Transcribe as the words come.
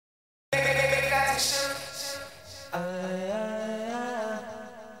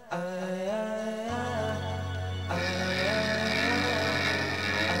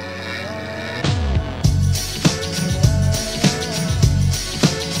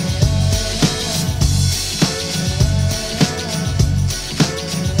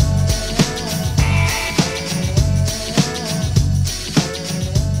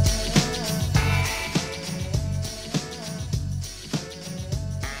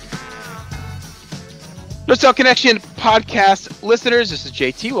North-South Connection podcast listeners, this is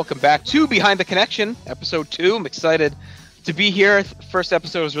JT. Welcome back to Behind the Connection, episode 2. I'm excited to be here. First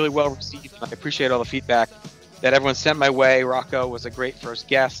episode was really well received. I appreciate all the feedback that everyone sent my way. Rocco was a great first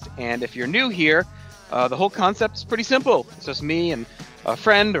guest. And if you're new here, the whole concept is pretty simple. It's just me and a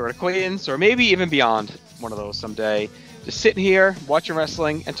friend or an acquaintance or maybe even beyond one of those someday. Just sitting here, watching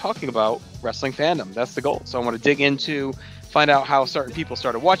wrestling and talking about wrestling fandom. That's the goal. So I want to dig into, find out how certain people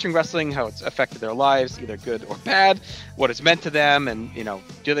started watching wrestling, how it's affected their lives, either good or bad, what it's meant to them, and, you know,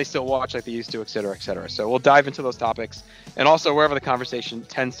 do they still watch like they used to, et cetera, et cetera. So we'll dive into those topics. And also, wherever the conversation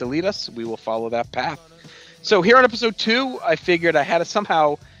tends to lead us, we will follow that path. So here on episode 2, I figured I had to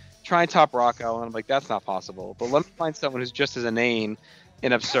somehow try and top Rocco, and I'm like, that's not possible. But let me find someone who's just as inane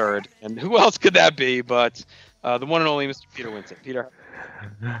and absurd. And who else could that be but the one and only Mr. Peter Winson. Peter.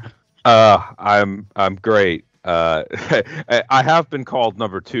 I'm great. I have been called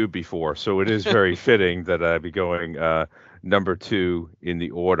number 2 before, so it is very fitting that I be going number 2 in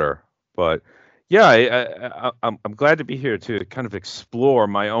the order. But yeah, I'm glad to be here to kind of explore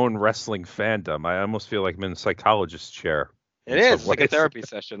my own wrestling fandom. I almost feel like I'm in a psychologist's chair. It is like a therapy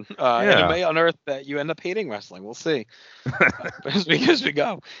session. And it may unearth that you end up hating wrestling. We'll see as we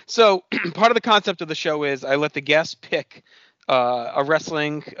go. So part of the concept of the show is I let the guests pick a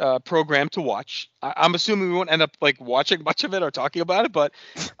wrestling program to watch. I'm assuming we won't end up like watching much of it or talking about it, but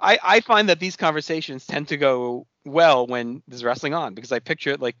I find that these conversations tend to go well when there's wrestling on, because I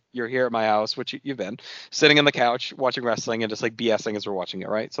picture it like you're here at my house, which you've been, sitting on the couch watching wrestling and just like BSing as we're watching it,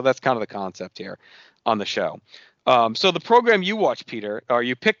 right? So that's kind of the concept here on the show. So the program you watched, Peter, or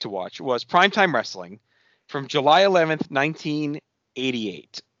you picked to watch, was Prime Time Wrestling from July 11th,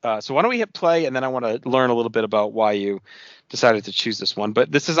 1988. So why don't we hit play, and then I want to learn a little bit about why you decided to choose this one.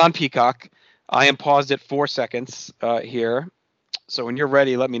 But this is on Peacock. I am paused at 4 seconds here. So when you're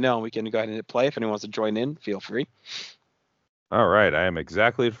ready, let me know. We can go ahead and hit play. If anyone wants to join in, feel free. All right. I am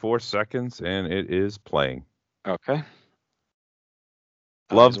exactly at 4 seconds, and it is playing. Okay.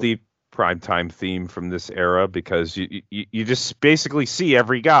 Love the primetime theme from this era, because you just basically see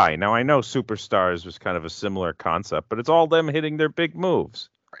every guy. Now, I know Superstars was kind of a similar concept, but it's all them hitting their big moves.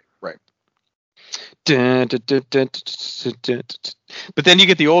 Right. But then you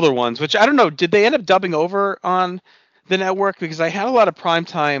get the older ones, which I don't know. Did they end up dubbing over on the network? Because I had a lot of prime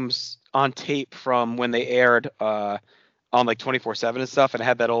times on tape from when they aired on like 24/7 and stuff, and I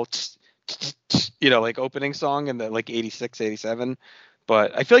had that old, like opening song in the like 86, 87.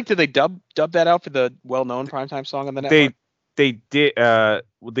 But I feel like, did they dub that out for the well-known primetime song on the network? They did.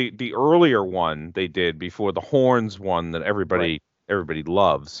 The earlier one they did before the Horns one that everybody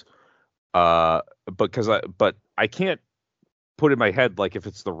loves. But I can't put in my head like if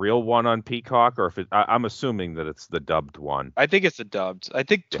it's the real one on Peacock or if I'm assuming that it's the dubbed one. I think it's the dubbed. I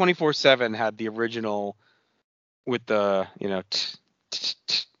think 24/7 had the original with the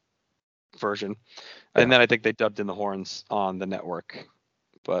version. And then I think they dubbed in the Horns on the network.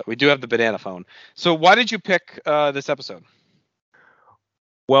 But we do have the banana phone. So why did you pick this episode?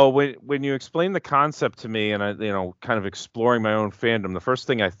 Well, when you explain the concept to me, and I, kind of exploring my own fandom, the first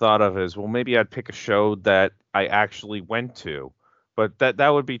thing I thought of is, well, maybe I'd pick a show that I actually went to. But that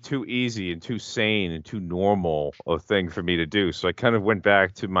would be too easy and too sane and too normal a thing for me to do. So I kind of went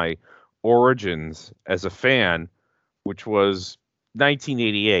back to my origins as a fan, which was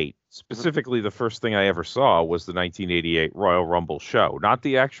 1988. Specifically, the first thing I ever saw was the 1988 Royal Rumble show. Not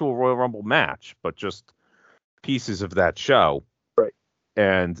the actual Royal Rumble match, but just pieces of that show. Right.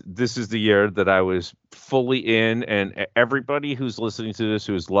 And this is the year that I was fully in, and everybody who's listening to this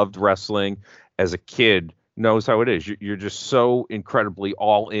who has loved wrestling as a kid knows how it is. You're just so incredibly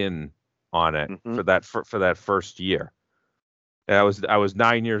all in on it for that first year. And I was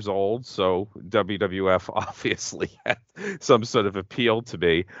 9 years old, so WWF obviously had some sort of appeal to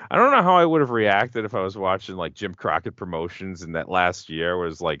me. I don't know how I would have reacted if I was watching like Jim Crockett Promotions in that last year, where it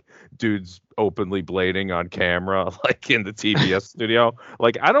was like dudes openly blading on camera, like in the TBS studio.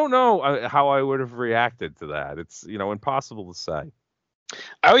 Like, I don't know how I would have reacted to that. It's, impossible to say.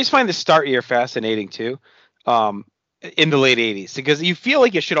 I always find the start year fascinating too, in the late 80s, because you feel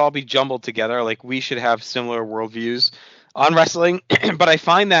like it should all be jumbled together. Like we should have similar worldviews on wrestling. But I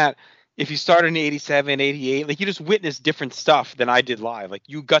find that if you start in 87, 88, like you just witness different stuff than I did live. Like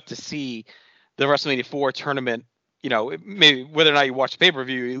you got to see the WrestleMania 4 tournament, maybe whether or not you watched the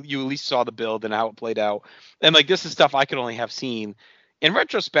pay-per-view, you at least saw the build and how it played out. And like, this is stuff I could only have seen in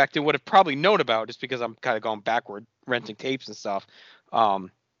retrospect and would have probably known about, just because I'm kind of going backward, renting tapes and stuff. So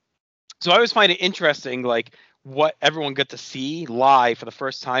I always find it interesting, like what everyone got to see live for the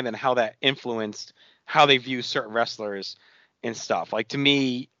first time and how that influenced how they view certain wrestlers and stuff. Like, to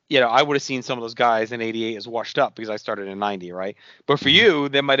me, I would have seen some of those guys in '88 as washed up because I started in '90, right? But for Mhm. you,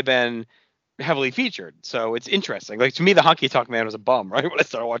 they might have been heavily featured. So it's interesting. Like to me, the Honky Tonk Man was a bum, right? When I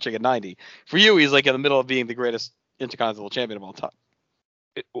started watching at '90. For you, he's like in the middle of being the greatest Intercontinental Champion of all time.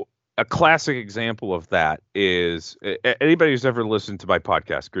 A classic example of that is anybody who's ever listened to my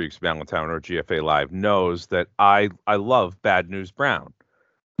podcast, Greeks Valentine or GFA Live, knows that I love Bad News Brown.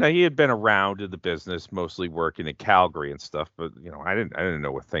 Now he had been around in the business, mostly working in Calgary and stuff, but I didn't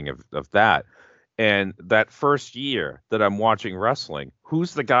know a thing of that. And that first year that I'm watching wrestling,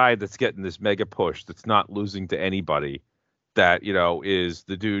 who's the guy that's getting this mega push that's not losing to anybody? That is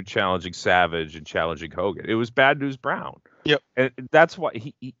the dude challenging Savage and challenging Hogan. It was Bad News Brown. Yep. And that's why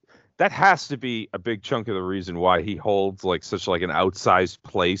he that has to be a big chunk of the reason why he holds like such like an outsized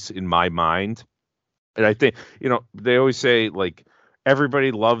place in my mind. And I think, they always say like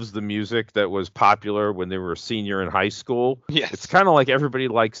everybody loves the music that was popular when they were a senior in high school. Yes. It's kind of like everybody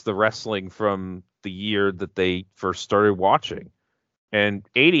likes the wrestling from the year that they first started watching. And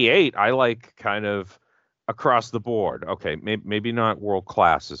 88, I like kind of across the board. Okay, maybe not world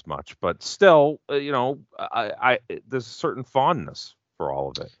class as much, but still, I there's a certain fondness for all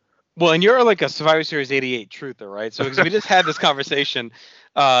of it. Well, and you're like a Survivor Series '88 truther, right? So because we just had this conversation,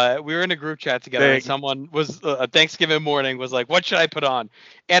 we were in a group chat together, and someone was Thanksgiving morning was like, "What should I put on?"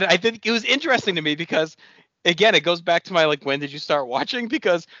 And I think it was interesting to me because, again, it goes back to my like, when did you start watching?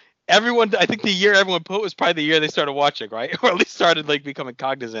 Because everyone, I think the year everyone put was probably the year they started watching, right? Or at least started like becoming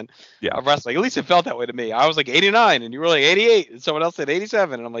cognizant of wrestling. At least it felt that way to me. I was like '89, and you were like '88, and someone else said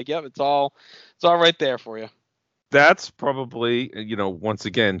 '87, and I'm like, "Yep, it's all right there for you." That's probably, once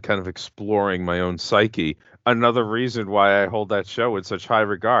again, kind of exploring my own psyche. Another reason why I hold that show in such high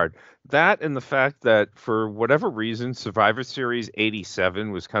regard. That and the fact that for whatever reason, Survivor Series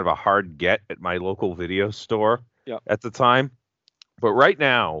 87 was kind of a hard get at my local video store at the time. But right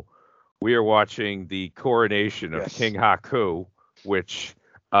now, we are watching the coronation of King Haku, which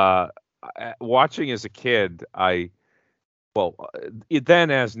watching as a kid,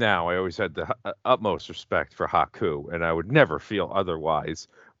 then as now, I always had the utmost respect for Haku, and I would never feel otherwise.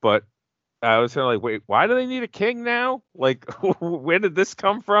 But I was kind of like, wait, why do they need a king now? Like, where did this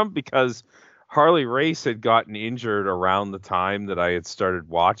come from? Because Harley Race had gotten injured around the time that I had started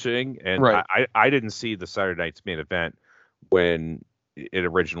watching, and I didn't see the Saturday Night's Main Event when it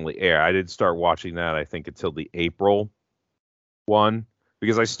originally aired. I didn't start watching that, I think, until the April one.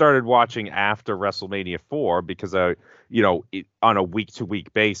 Because I started watching after WrestleMania 4 because on a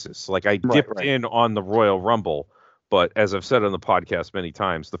week-to-week basis. Like I dipped in on the Royal Rumble, but as I've said on the podcast many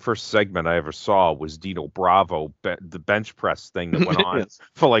times, the first segment I ever saw was Dino Bravo, the bench press thing that went on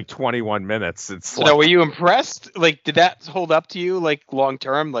for like 21 minutes. Now, were you impressed? Like, did that hold up to you, like long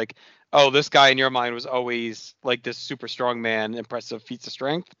term? Like, oh, this guy in your mind was always like this super strong man, impressive feats of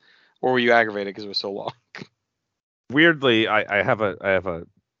strength, or were you aggravated because it was so long? Weirdly, I have a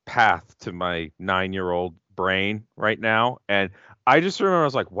path to my 9-year-old brain right now, and I just remember I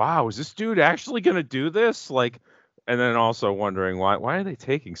was like, wow, is this dude actually gonna do this? Like, and then also wondering why are they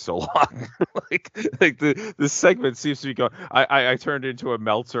taking so long? like this segment seems to be going. I turned into a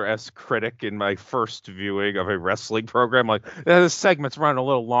Meltzer-esque critic in my first viewing of a wrestling program. Like, this segment's running a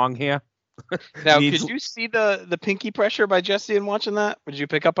little long here. Now, could you see the pinky pressure by Jesse in watching that? Did you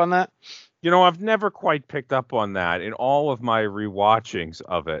pick up on that? I've never quite picked up on that in all of my rewatchings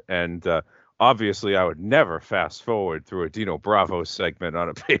of it. And obviously, I would never fast forward through a Dino Bravo segment on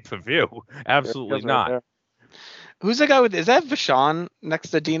a pay-per-view. Absolutely not. Who's the guy is that Vachon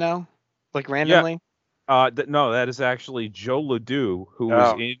next to Dino? Like randomly? Yeah. No, that is actually Joe Ledoux, who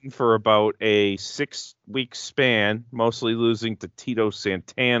was in for about a 6-week span, mostly losing to Tito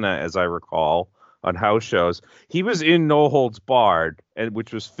Santana, as I recall, on house shows. He was in No Holds Barred,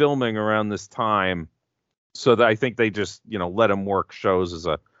 which was filming around this time, so that I think they just let him work shows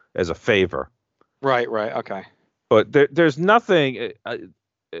as a favor. Right. Okay. But there's nothing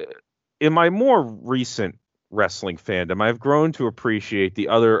in my more recent wrestling fandom. I've grown to appreciate the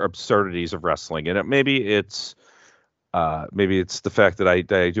other absurdities of wrestling, and maybe it's the fact that I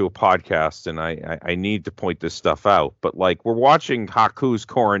do a podcast and I need to point this stuff out. But like, we're watching Haku's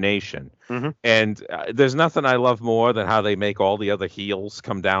coronation, and there's nothing I love more than how they make all the other heels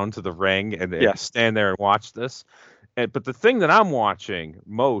come down to the ring and stand there and watch this. But the thing that I'm watching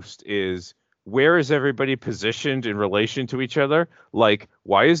most is, where is everybody positioned in relation to each other? Like,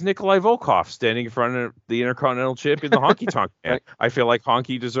 why is Nikolai Volkov standing in front of the Intercontinental Champion, the Honky Tonk Man? I feel like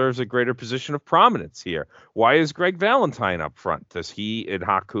Honky deserves a greater position of prominence here. Why is Greg Valentine up front? Does he and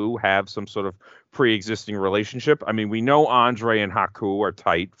Haku have some sort of pre-existing relationship? I mean, we know Andre and Haku are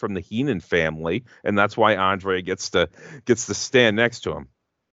tight from the Heenan family, and that's why Andre gets to stand next to him.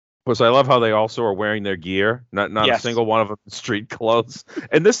 Plus, I love how they also are wearing their gear. Not a Yes. single one of them in street clothes.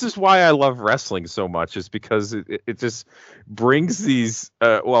 And this is why I love wrestling so much, is because it just brings these.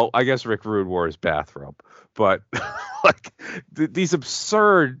 Well, I guess Rick Rude wore his bathrobe, but like these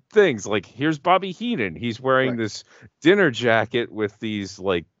absurd things. Like here's Bobby Heenan. He's wearing Right. this dinner jacket with these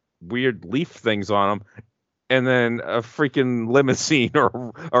like weird leaf things on him, and then a freaking limousine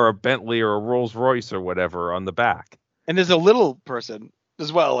or a Bentley or a Rolls Royce or whatever on the back. And there's a little person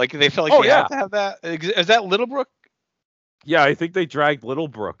as well. Like they felt like Oh they had yeah. to have that. Is that Littlebrook? Yeah, I think they dragged Little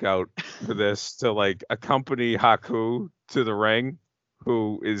Brook out for this to like accompany Haku to the ring,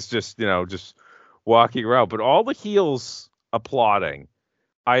 who is just, just walking around. But all the heels applauding.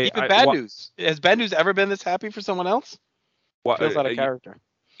 Even Bad News. Has Bad News ever been this happy for someone else? Feels out of character.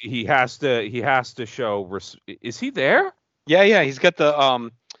 he has to show. Is he there? Yeah. He's got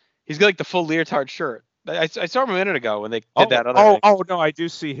like the full leotard shirt. I saw him a minute ago when they did Oh, that other thing. no, I do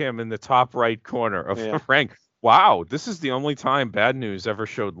see him in the top right corner of Yeah. the ring. Wow, this is the only time Bad News ever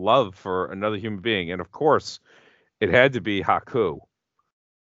showed love for another human being, and of course, it had to be Haku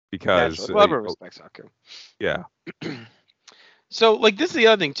because Naturally. Well, everyone respects Haku. yeah. So like this is the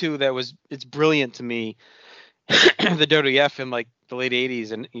other thing too it's brilliant to me, the WWF in like the late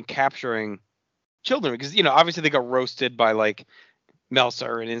 '80s and capturing children because obviously they got roasted by like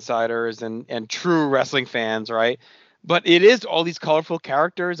Meltzer and insiders and true wrestling fans, right? But it is all these colorful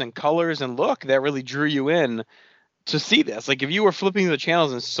characters and colors and look that really drew you in to see this. Like if you were flipping the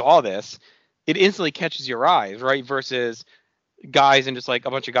channels and saw this, it instantly catches your eyes, right? Versus guys and just like a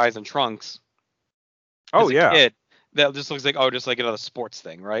bunch of guys in trunks. Oh As a yeah. kid, that just looks like just like another sports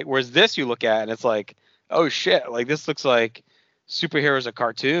thing, right? Whereas this you look at and it's like, oh shit, like this looks like superheroes or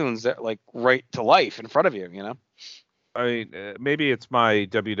cartoons that like right to life in front of you. I mean, maybe it's my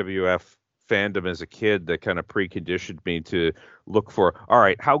WWF fandom as a kid that kind of preconditioned me to look for, all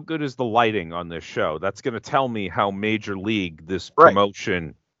right, how good is the lighting on this show? That's going to tell me how major league this Right.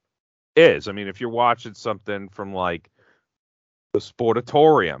 promotion is. I mean, if you're watching something from like the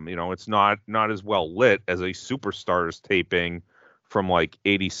Sportatorium, it's not as well lit as a Superstars taping from like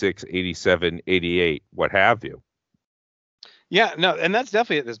 86, 87, 88, what have you. Yeah, no, and that's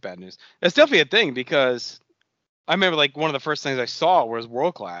definitely this Bad News. That's definitely a thing because I remember like one of the first things I saw was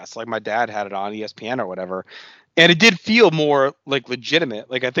World Class. Like my dad had it on ESPN or whatever, and it did feel more like legitimate.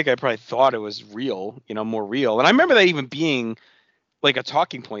 Like I think I probably thought it was real, more real. And I remember that even being like a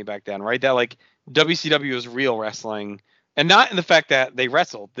talking point back then, right? That like WCW was real wrestling, and not in the fact that they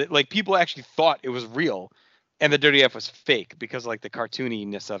wrestled. That like people actually thought it was real, and the WWF was fake because like the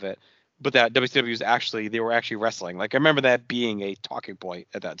cartooniness of it. But that WCW was they were actually wrestling. Like I remember that being a talking point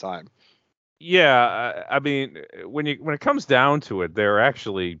at that time. Yeah, I mean, when it comes down to it, they're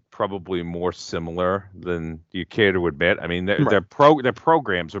actually probably more similar than you care to admit. I mean, Right. their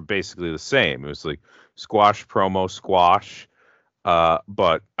programs are basically the same. It was like squash promo squash.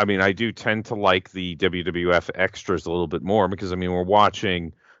 But I mean, I do tend to like the WWF extras a little bit more because I mean, we're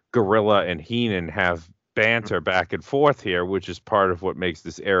watching Gorilla and Heenan have banter back and forth here, which is part of what makes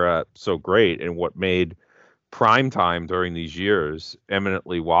this era so great and what made prime time during these years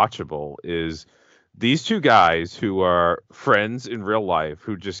eminently watchable is these two guys who are friends in real life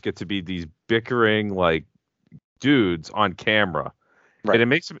who just get to be these bickering like dudes on camera. Right.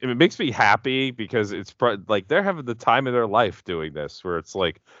 And it makes me happy because it's like they're having the time of their life doing this, where it's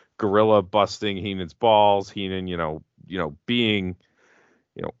like Gorilla busting Heenan's balls, Heenan, being,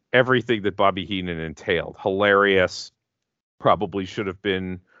 everything that Bobby Heenan entailed. Hilarious. Probably should have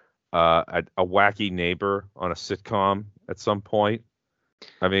been a wacky neighbor on a sitcom at some point.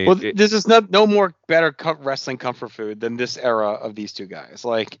 I mean, Well, this is no more better wrestling comfort food than this era of these two guys.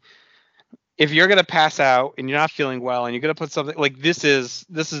 Like, if you're gonna pass out and you're not feeling well and you're gonna put something like this is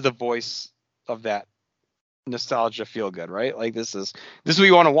the voice of that nostalgia feel good, right? Like this is what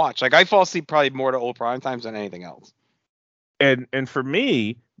you want to watch. Like I fall asleep probably more to old prime times than anything else. and for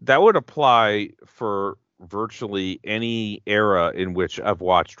me, that would apply for virtually any era in which I've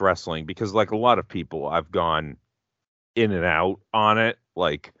watched wrestling because, like a lot of people, I've gone in and out on it.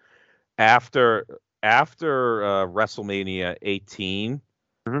 Like after WrestleMania 18,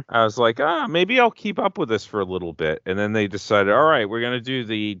 I was like, maybe I'll keep up with this for a little bit. And then they decided, all right, we're going to do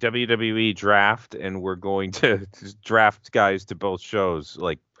the WWE draft and we're going to draft guys to both shows,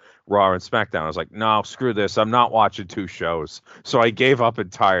 like Raw and SmackDown. I was like, no, screw this. I'm not watching two shows. So I gave up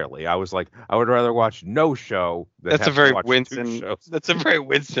entirely. I was like, I would rather watch no show than That's a have to very watch Winston. two shows. That's a very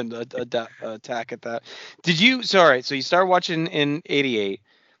Winston attack at that. Did you? Sorry. So you started watching in '88.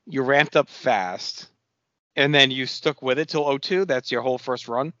 You ramped up fast, and then you stuck with it till '02. That's your whole first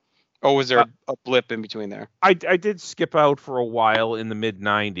run. Or was there a blip in between there? I did skip out for a while in the mid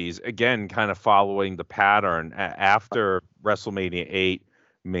 90s, again, kind of following the pattern after WrestleMania 8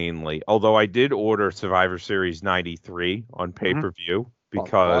 mainly. Although I did order Survivor Series 93 on pay-per-view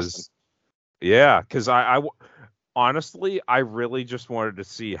because, because honestly, I really just wanted to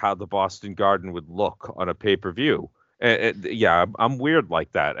see how the Boston Garden would look on a pay-per-view. Yeah, I'm weird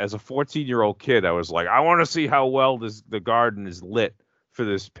like that. As a 14-year-old kid, I was like, I want to see how well the Garden is lit for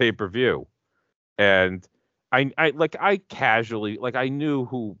this pay-per-view. And I casually, like, I knew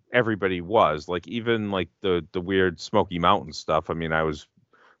who everybody was, like, even like the weird Smoky Mountain stuff. I mean, I was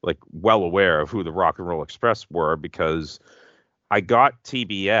like well aware of who the Rock and Roll Express were because I got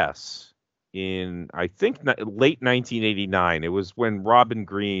TBS in, I think, late 1989. It was when Robin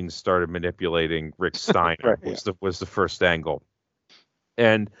Green started manipulating Rick Steiner. Was the first angle.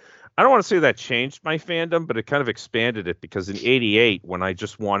 And I don't want to say that changed my fandom, but it kind of expanded it because in 88, when I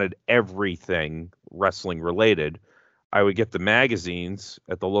just wanted everything wrestling related, I would get the magazines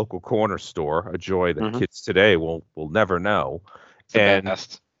at the local corner store, a joy that kids today will never know. And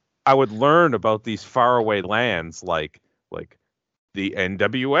best. I would learn about these faraway lands like the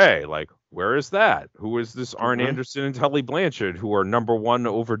NWA, like, where is that? Who is this Arn Anderson and Tully Blanchard, who are number one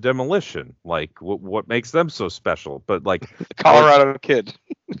over Demolition? Like, what makes them so special? But like, Colorado kid.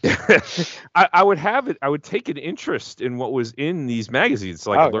 I would take an interest in what was in these magazines,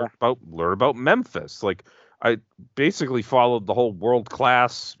 so I could learn about Memphis. Like, I basically followed the whole World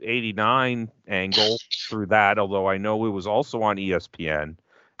Class 89 angle through that, although I know it was also on ESPN,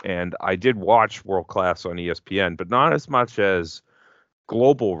 and I did watch World Class on ESPN, but not as much as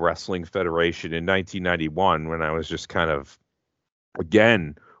Global Wrestling Federation in 1991, when I was just kind of,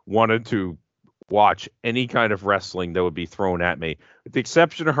 again, wanted to watch any kind of wrestling that would be thrown at me. With the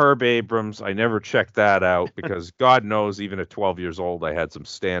exception of Herb Abrams, I never checked that out because God knows, even at 12 years old, I had some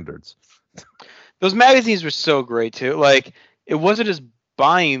standards. Those magazines were so great too. Like, it wasn't just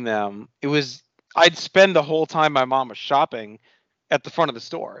buying them. It was, I'd spend the whole time my mom was shopping at the front of the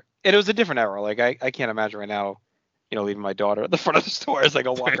store. And it was a different era. Like, I can't imagine right now, leaving my daughter at the front of the store as I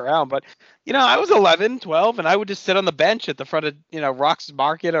go walk around. But, I was 11, 12, and I would just sit on the bench at the front of, Rock's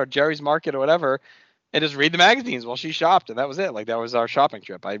Market or Jerry's Market or whatever and just read the magazines while she shopped. And that was it. Like, that was our shopping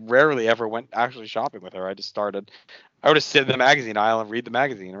trip. I rarely ever went actually shopping with her. I would just sit in the magazine aisle and read the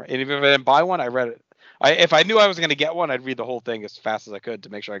magazine. And even if I didn't buy one, I read it. If I knew I was going to get one, I'd read the whole thing as fast as I could to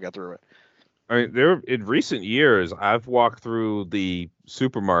make sure I got through it. I mean, in recent years, I've walked through the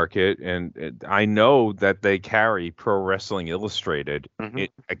supermarket, and I know that they carry Pro Wrestling Illustrated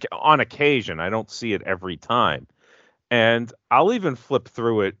on occasion. I don't see it every time, and I'll even flip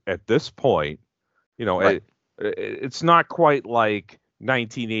through it at this point. It's not quite like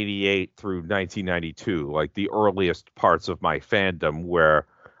 1988 through 1992, like the earliest parts of my fandom, where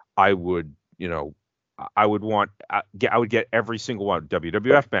I would, I would get every single one.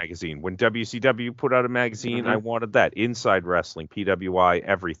 WWF magazine. When WCW put out a magazine, I wanted that. Inside Wrestling, PWI,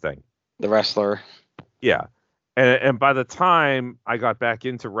 everything. The Wrestler. Yeah. And by the time I got back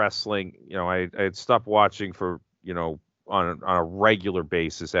into wrestling, I had stopped watching for, on a regular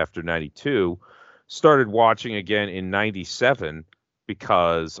basis after 92, started watching again in 97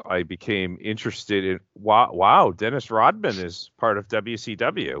 because I became interested in, wow, Dennis Rodman is part of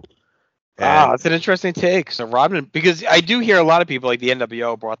WCW. That's an interesting take. So Rodman, because I do hear a lot of people like the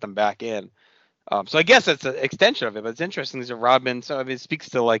NWO brought them back in. So I guess that's an extension of it, but it's interesting. These are Rodman. So I mean, it speaks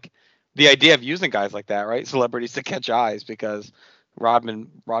to like the idea of using guys like that, right? Celebrities to catch eyes because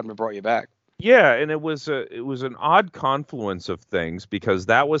Rodman brought you back. Yeah, and it was an odd confluence of things because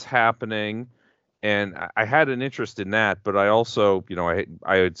that was happening, and I had an interest in that. But I also,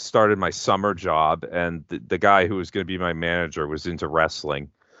 I had started my summer job, and the guy who was going to be my manager was into wrestling.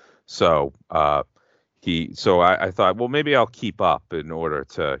 So I thought, well, maybe I'll keep up in order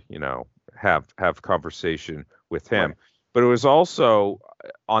to, have conversation with him. Right. But it was also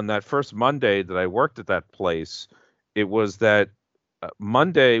on that first Monday that I worked at that place. It was that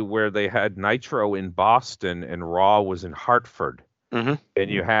Monday where they had Nitro in Boston and Raw was in Hartford. And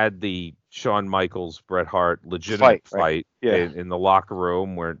you had the Shawn Michaels, Bret Hart legitimate fight in the locker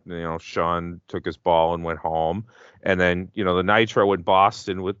room where, Shawn took his ball and went home. And then, the Nitro in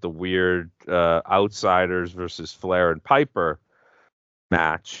Boston with the weird Outsiders versus Flair and Piper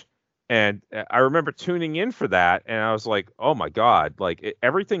match. And I remember tuning in for that. And I was like, oh, my God, like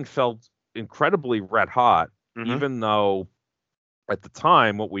everything felt incredibly red hot, even though at the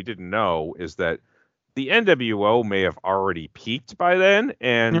time what we didn't know is that the NWO may have already peaked by then,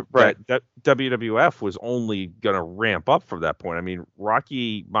 and Right. that WWF was only going to ramp up from that point. I mean,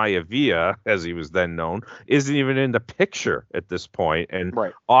 Rocky Maivia, as he was then known, isn't even in the picture at this point, and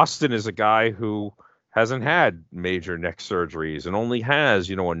Right. Austin is a guy who hasn't had major neck surgeries and only has,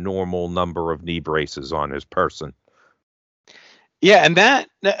 a normal number of knee braces on his person. Yeah, and that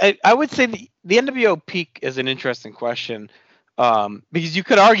I would say the NWO peak is an interesting question, because you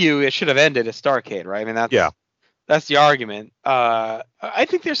could argue it should have ended at Starrcade, right? I mean, that's the argument. I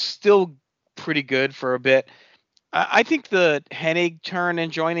think they're still pretty good for a bit. I think the Hennig turn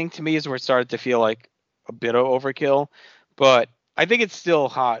and joining to me is where it started to feel like a bit of overkill, but I think it's still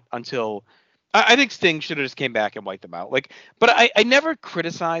hot until I think Sting should have just came back and wiped them out. But I never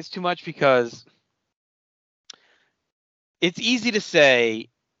criticized too much because it's easy to say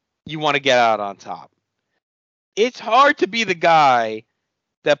you want to get out on top. It's hard to be the guy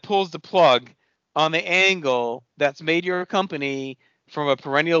that pulls the plug on the angle that's made your company from a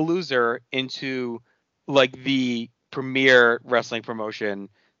perennial loser into like the premier wrestling promotion,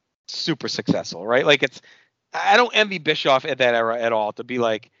 super successful, right? I don't envy Bischoff at that era at all to be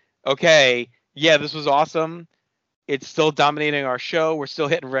like, okay, yeah, this was awesome. It's still dominating our show. We're still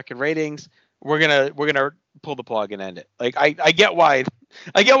hitting record ratings. We're gonna pull the plug and end it. I get why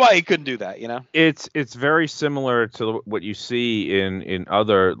he couldn't do that. It's very similar to what you see in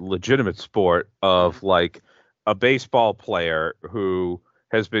other legitimate sport of like a baseball player who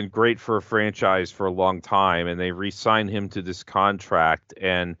has been great for a franchise for a long time, and they re-sign him to this contract,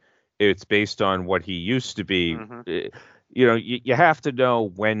 and it's based on what he used to be. You have to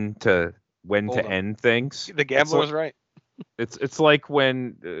know when to end things. The gambler was right. It's like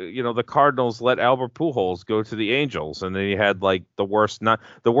when the Cardinals let Albert Pujols go to the Angels, and then he had like the worst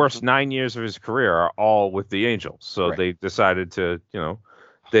 9 years of his career are all with the Angels. So they decided to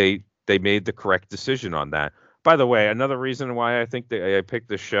they made the correct decision on that. By the way, another reason why I think I picked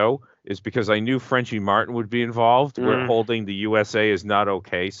the show is because I knew Frenchie Martin would be involved. We're holding the USA is not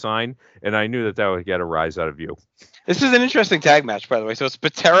okay sign, and I knew that would get a rise out of you. This is an interesting tag match, by the way. So it's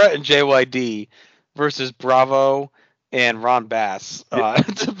Patera and JYD versus Bravo and Ron Bass.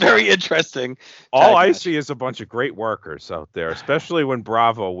 It's a very interesting. All I see is a bunch of great workers out there, especially when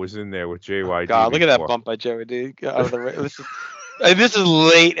Bravo was in there with JYD. God, look at that bump by JYD. This is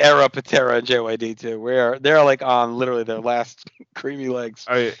late era Patera and JYD too. They're like on literally their last creamy legs.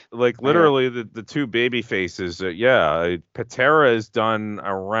 Literally the two baby faces. Patera is done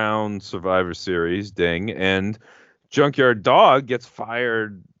around Survivor Series, ding, and Junkyard Dog gets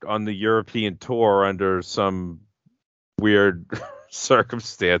fired on the European tour under some weird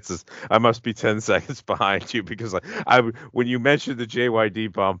circumstances. I must be 10 seconds behind you because when you mentioned the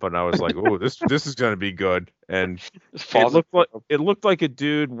JYD bump, and I was like, oh, this is going to be good. And it looked like a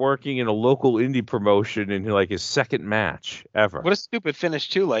dude working in a local indie promotion in like his second match ever. What a stupid finish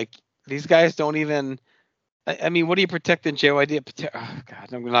too. Like these guys don't even. I mean, what are you protecting JYD? Oh,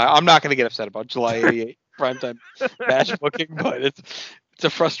 God, I'm not going to get upset about July '88 primetime match booking, but it's a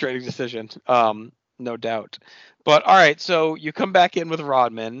frustrating decision. No doubt. But all right, so you come back in with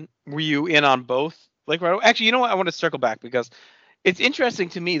Rodman. Were you in on both? Actually, you know what? I want to circle back because it's interesting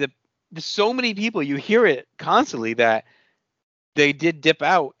to me that there's so many people, you hear it constantly that they did dip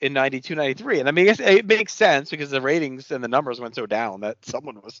out in 92, 93. And I mean, I guess it makes sense because the ratings and the numbers went so down that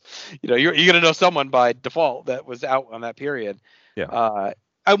someone was, you're going to know someone by default that was out on that period. Yeah.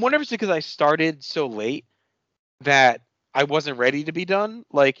 I wonder if it's because I started so late that I wasn't ready to be done.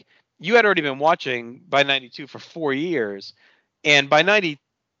 Like, you had already been watching by 92 for 4 years. And by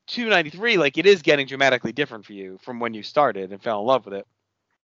 92, 93, like it is getting dramatically different for you from when you started and fell in love with it.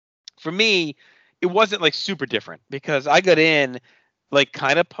 For me, it wasn't like super different because I got in like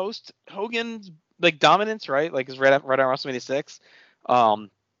kind of post Hogan's like dominance, right? Like it's right on WrestleMania 6. So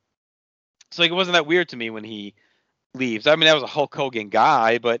like it wasn't that weird to me when he leaves. I mean, that was a Hulk Hogan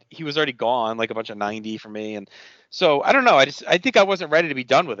guy, but he was already gone, like a bunch of 90 for me. And so I don't know. I think I wasn't ready to be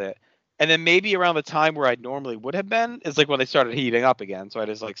done with it. And then maybe around the time where I normally would have been is like when they started heating up again. So I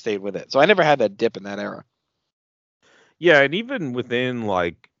just like stayed with it. So I never had that dip in that era. Yeah, and even within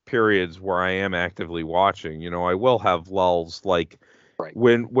like periods where I am actively watching, I will have lulls. Like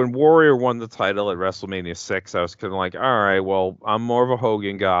when Warrior won the title at WrestleMania 6, I was kind of like, all right, well, I'm more of a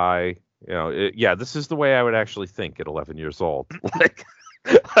Hogan guy. This is the way I would actually think at 11 years old. Like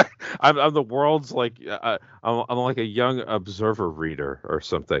I'm the world's like I'm like a young observer reader or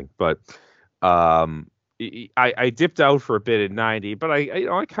something. But I dipped out for a bit in 90, but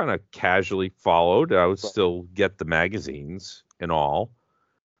I kind of casually followed. I would still get the magazines and all.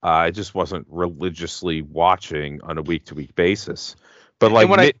 I just wasn't religiously watching on a week-to-week basis. But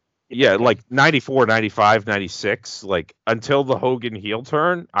Yeah, like 94, 95, 96, like until the Hogan heel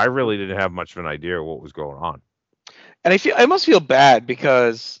turn, I really didn't have much of an idea what was going on. And I almost feel bad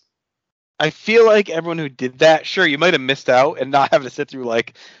because I feel like everyone who did that, sure, you might have missed out and not having to sit through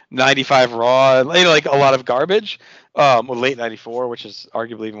like 95 Raw, like a lot of garbage, or late 94, which is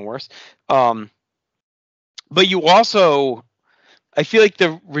arguably even worse. But you also, I feel like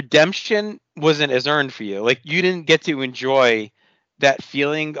the redemption wasn't as earned for you. Like you didn't get to enjoy that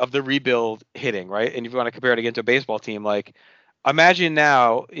feeling of the rebuild hitting, right? And if you want to compare it again to a baseball team, like imagine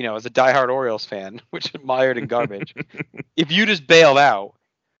now, as a diehard Orioles fan, which is mired in garbage, if you just bailed out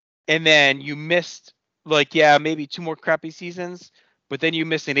and then you missed like maybe two more crappy seasons, but then you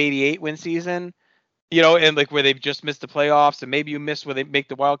missed an 88 win season, and like where they've just missed the playoffs, and maybe you missed where they make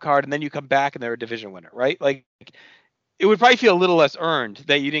the wild card, and then you come back and they're a division winner, right? Like it would probably feel a little less earned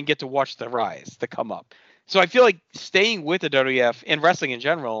that you didn't get to watch the rise, the come up. So I feel like staying with the WWF and wrestling in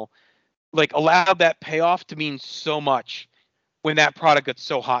general, like allowed that payoff to mean so much when that product got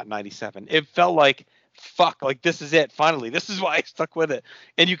so hot in 97. It felt like, fuck, like this is it. Finally, this is why I stuck with it.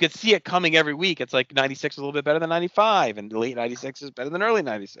 And you could see it coming every week. It's like 96 is a little bit better than 95, and late 96 is better than early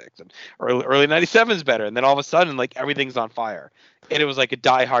 96, and early 97 is better. And then all of a sudden, like everything's on fire. And it was like a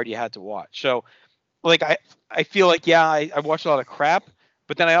Die Hard you had to watch. So like I feel like I watched a lot of crap,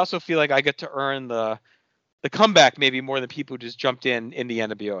 but then I also feel like I get to earn the comeback maybe more than people who just jumped in the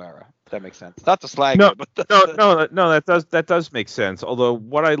NWO era. If that makes sense. Not to slag No, you, but no, that does make sense. Although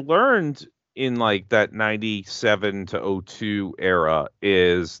what I learned in like that 97 to 02 era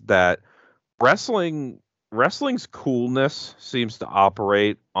is that wrestling's coolness seems to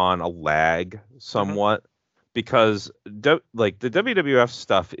operate on a lag somewhat. Because like the WWF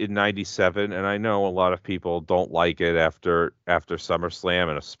stuff in 97, and I know a lot of people don't like it after SummerSlam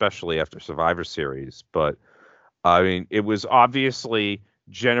and especially after Survivor Series, but I mean, it was obviously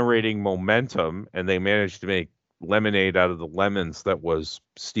generating momentum, and they managed to make lemonade out of the lemons that was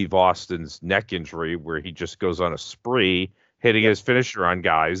Steve Austin's neck injury, where he just goes on a spree, hitting his finisher on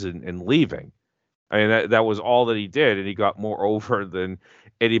guys and leaving. I mean, that was all that he did, and he got more over than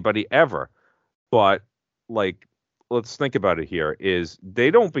anybody ever. But like, let's think about it here, is they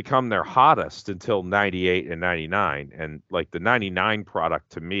don't become their hottest until 98 and 99. And like the 99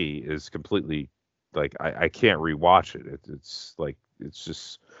 product to me is completely like, I can't rewatch it. It's like, it's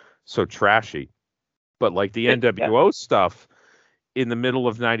just so trashy. But like the NWO stuff in the middle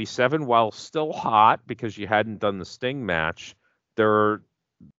of 97, while still hot because you hadn't done the Sting match,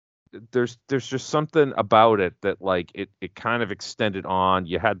 there's just something about it that like it kind of extended on.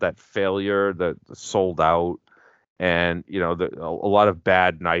 You had that failure that sold out, and a lot of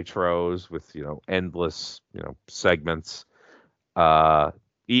bad nitros with endless segments.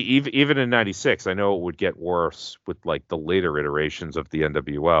 Even in 96, I know it would get worse with like the later iterations of the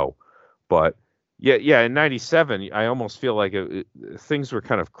NWO, but yeah, in 97, I almost feel like things were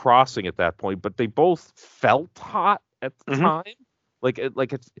kind of crossing at that point, but they both felt hot at the time. Like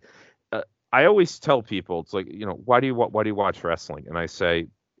it's. I always tell people, it's like, why do you watch wrestling? And I say,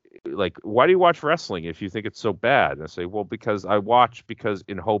 like, why do you watch wrestling if you think it's so bad? And I say, well, because I watch because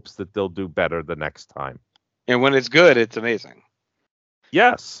in hopes that they'll do better the next time. And when it's good, it's amazing.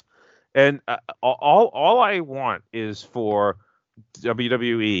 Yes, and all I want is for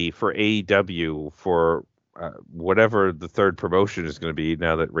WWE, for AEW, for whatever the third promotion is going to be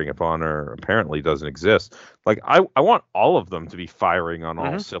now that Ring of Honor apparently doesn't exist. Like I want all of them to be firing on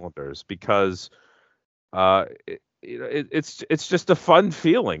all cylinders, because it's just a fun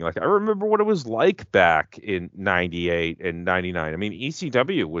feeling. Like I remember what it was like back in 98 and 99. I mean,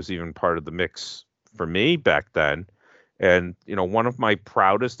 ECW was even part of the mix for me back then. And one of my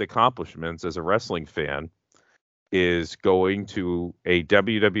proudest accomplishments as a wrestling fan is going to a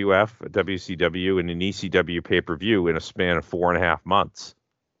WWF, a WCW, and an ECW pay-per-view in a span of 4.5 months.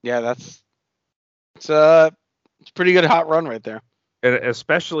 Yeah, it's a pretty good hot run right there. And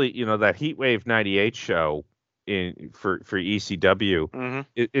especially, that Heatwave 98 show for ECW,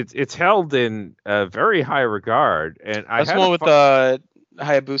 it's held in a very high regard. And that's one with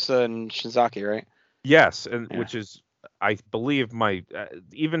Hayabusa and Shinzaki, right? Yes, and which is, I believe, my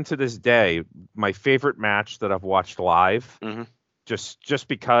even to this day, my favorite match that I've watched live. Just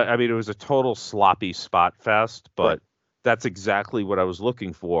because, I mean, it was a total sloppy spot fest, but that's exactly what I was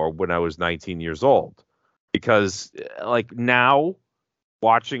looking for when I was 19 years old. Because like now,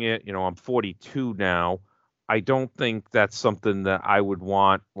 watching it, I'm 42 now. I don't think that's something that I would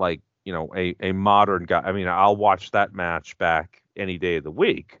want, like, a modern guy. I mean, I'll watch that match back any day of the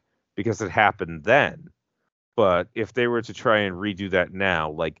week because it happened then. But if they were to try and redo that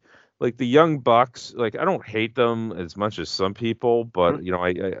now, like like the Young Bucks, like I don't hate them as much as some people, but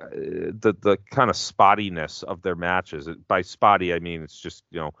Mhm. the kind of spottiness of their matches. By spotty, I mean it's just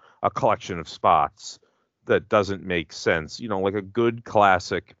a collection of spots that doesn't make sense. Like a good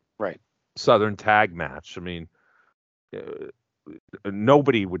classic Right. Southern tag match. I mean, uh,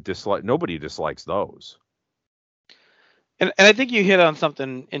 nobody dislikes those. And I think you hit on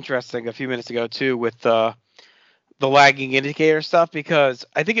something interesting a few minutes ago too with the lagging indicator stuff, because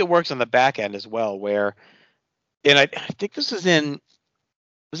I think it works on the back end as well. Where, and I think this was in,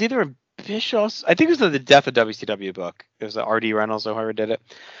 was either in Bischoff's, I think it was in the Death of WCW book. It was R.D. Reynolds or whoever did it,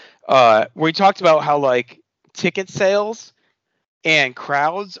 where he talked about how like ticket sales and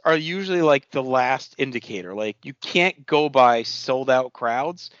crowds are usually like the last indicator. Like you can't go by sold out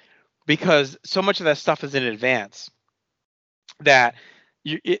crowds because so much of that stuff is in advance that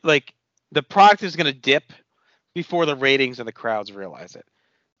like the product is going to dip before the ratings and the crowds realize it.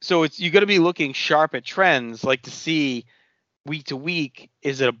 So it's, you got to be looking sharp at trends, like to see week to week,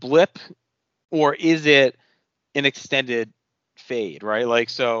 is it a blip or is it an extended fade, right? Like,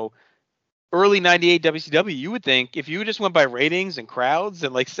 so early 98 WCW, you would think if you just went by ratings and crowds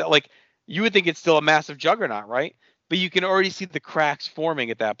and like you would think it's still a massive juggernaut, right? But you can already see the cracks forming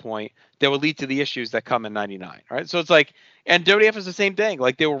at that point that will lead to the issues that come in 99, right? So it's like, and WWF is the same thing.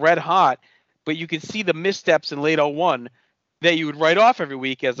 Like they were red hot, but you can see the missteps in late '01 that you would write off every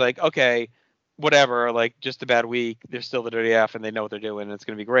week as like, okay, whatever, like just a bad week. They're still the WWF and they know what they're doing and it's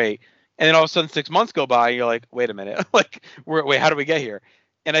going to be great. And then all of a sudden 6 months go by and you're like, wait a minute, like, wait, how do we get here?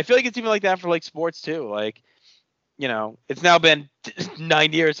 And I feel like it's even like that for like sports too. Like, it's now been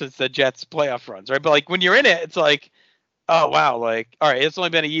 9 years since the Jets playoff runs, right? But like when you're in it, it's like, oh wow, like, all right, it's only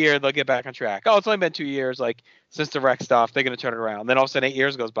been a year, they'll get back on track. Oh, it's only been 2 years, like since the wreck stuff, they're gonna turn it around. Then all of a sudden 8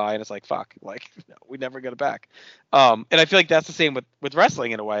 years goes by and it's like, fuck, like no, we never get it back. And I feel like that's the same with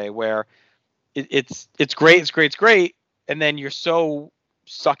wrestling in a way where it's great, it's great, and then you're so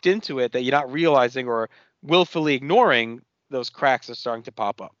sucked into it that you're not realizing or willfully ignoring those cracks are starting to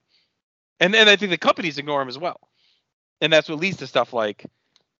pop up. And then I think the companies ignore them as well. And that's what leads to stuff like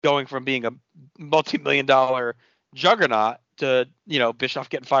going from being a multi-million-dollar juggernaut to, Bischoff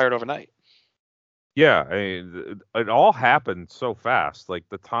getting fired overnight. Yeah, I mean, it all happened so fast. Like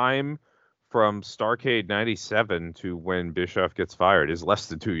the time from Starrcade '97 to when Bischoff gets fired is less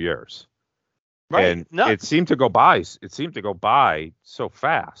than 2 years, Right. and it Nuts. seemed to go by. It seemed to go by so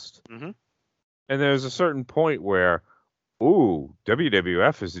fast. Hmm. And there's a certain point where, ooh,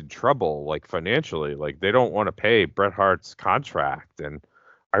 WWF is in trouble, like financially. Like they don't want to pay Bret Hart's contract. And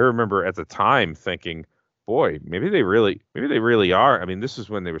I remember at the time thinking, boy, maybe they really are. I mean, this is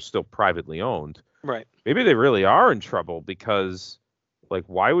when they were still privately owned. Right. Maybe they really are in trouble because, like,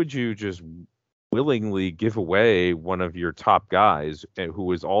 why would you just willingly give away one of your top guys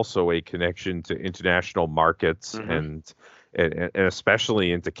who is also a connection to international markets Hmm. and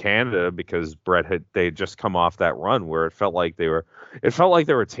especially into Canada because they had just come off that run where it felt like they were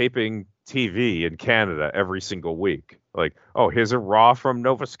taping TV in Canada every single week. Like, oh, here's a Raw from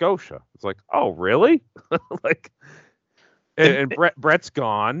Nova Scotia. It's like, oh, really? Like, And, and Brett's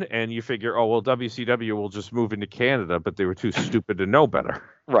gone, and you figure, oh well, WCW will just move into Canada, but they were too stupid to know better.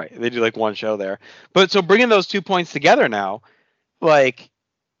 right. They do like one show there. But so bringing those 2 points together now, like,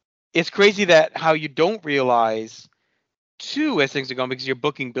 it's crazy that how you don't realize too as things are going, because you're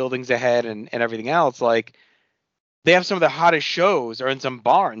booking buildings ahead and everything else. Like, they have some of the hottest shows are in some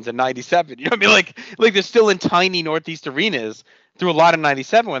barns in 97. You know what I mean? Like they're still in tiny Northeast arenas through a lot of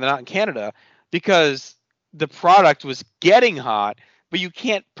 97 when they're not in Canada because the product was getting hot, but you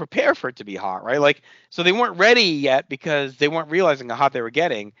can't prepare for it to be hot, right? Like, so they weren't ready yet because they weren't realizing how hot they were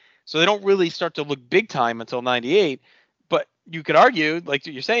getting. So they don't really start to look big time until 98. But you could argue, like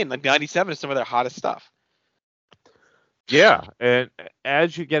you're saying, like 97 is some of their hottest stuff. Yeah, and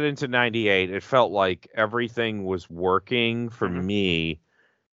as you get into '98, it felt like everything was working for Hmm. me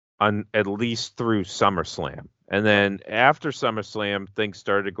on at least through SummerSlam, and Right. then after SummerSlam, things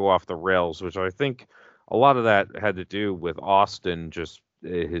started to go off the rails, which I think a lot of that had to do with Austin just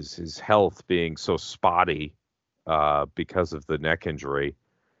his health being so spotty because of the neck injury.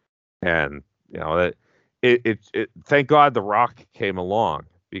 And that thank God The Rock came along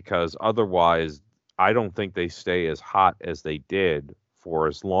because otherwise I don't think they stay as hot as they did for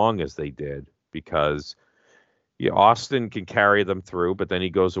as long as they did because Austin can carry them through, but then he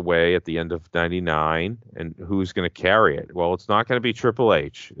goes away at the end of '99, and who's going to carry it? Well, it's not going to be Triple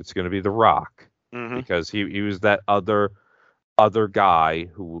H. It's going to be The Rock Hmm. because he was that other guy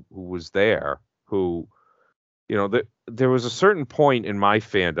who was there who there was a certain point in my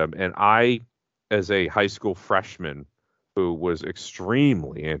fandom, and I, as a high school freshman, who was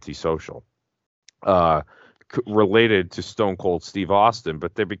extremely antisocial, related to Stone Cold Steve Austin.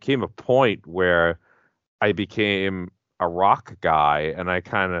 But there became a point where I became a Rock guy, and I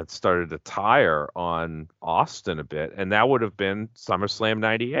kind of started to tire on Austin a bit, and that would have been SummerSlam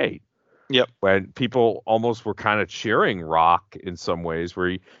 '98. Yep. When people almost were kind of cheering Rock in some ways,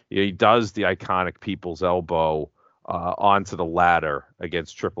 where he does the iconic people's elbow onto the ladder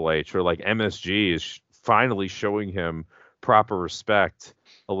against Triple H, or like MSG is finally showing him proper respect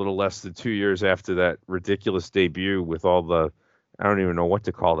a little less than 2 years after that ridiculous debut with all the, I don't even know what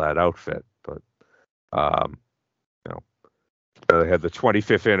to call that outfit, but you know, they had the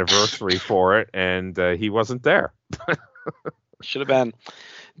 25th anniversary for it, and he wasn't there. Should have been.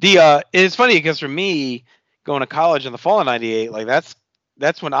 It's funny because for me, going to college in the fall of '98, like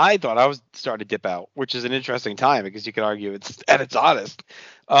that's when I thought I was starting to dip out, which is an interesting time because you could argue it's at its oddest.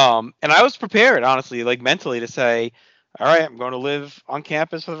 And I was prepared, honestly, like mentally, to say, all right, I'm going to live on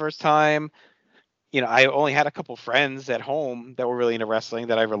campus for the first time. I only had a couple friends at home that were really into wrestling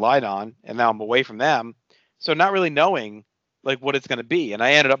that I relied on, and now I'm away from them, so not really knowing like what it's going to be. And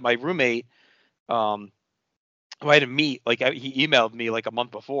I ended up my roommate, who I had to meet, like he emailed me like a month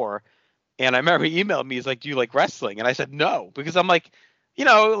before, and I remember he emailed me. He's like, "Do you like wrestling?" And I said no, because I'm like,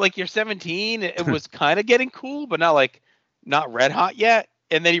 like you're 17. It was kind of getting cool, but not red hot yet.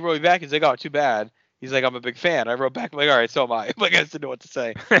 And then he wrote me back. He's like, "Oh, too bad." He's like, "I'm a big fan." I wrote back, I'm like, "All right, so am I." Like I just didn't know what to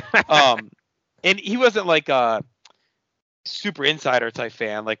say. And he wasn't like a super insider type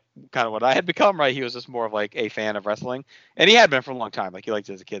fan, like kind of what I had become, right? He was just more of like a fan of wrestling, and he had been for a long time. Like he liked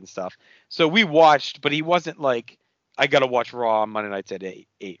it as a kid and stuff. So we watched, but he wasn't like, I gotta watch Raw on Monday nights at eight,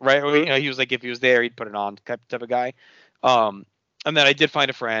 right? Or, he was like, if he was there, he'd put it on type of guy. And then I did find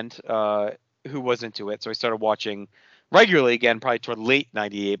a friend who was into it, so I started watching regularly again, probably toward late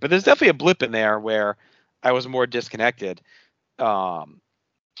 '98. But there's definitely a blip in there where I was more disconnected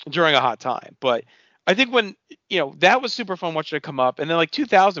during a hot time. But I think when that was super fun watching it come up, and then like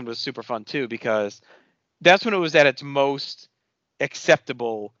 2000 was super fun too, because that's when it was at its most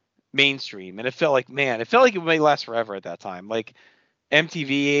acceptable mainstream, and it felt like it may last forever at that time. Like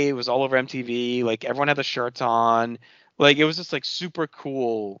MTV was all over MTV, like everyone had the shirts on, like it was just like super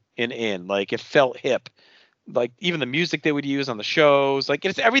cool and in, like it felt hip, like even the music they would use on the shows, like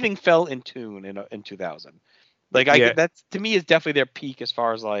everything fell in tune in 2000. Like Yeah, that's, to me, is definitely their peak as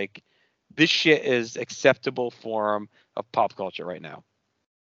far as like this shit is acceptable form of pop culture right now.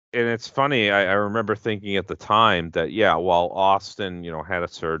 and it's funny. I remember thinking at the time that, yeah, while Austin, had a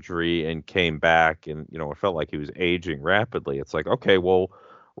surgery and came back, and it felt like he was aging rapidly. It's like, okay, well,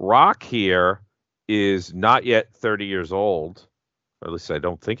 Rock here is not yet 30 years old. Or at least I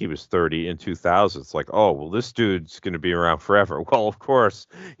don't think he was 30 in 2000. It's like, oh, well, this dude's going to be around forever. Well, of course,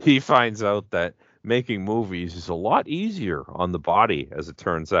 he finds out that making movies is a lot easier on the body, as it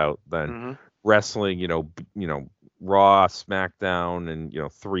turns out, than Mm-hmm. wrestling. Raw, SmackDown, and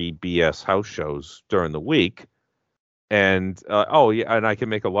 3 BS house shows during the week. And oh yeah, and I can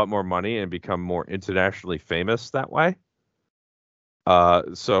make a lot more money and become more internationally famous that way.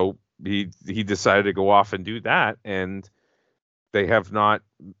 So he decided to go off and do that, and they have not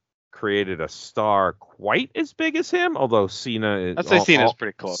created a star quite as big as him, although Cena is I'd say Cena's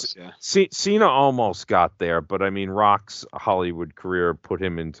pretty close, yeah. Cena almost got there, but I mean Rock's Hollywood career put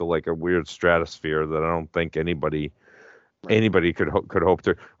him into like a weird stratosphere that I don't think anybody could hope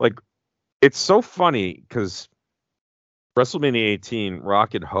to. Like, it's so funny because WrestleMania 18,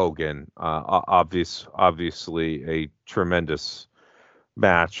 Rock and Hogan, obviously a tremendous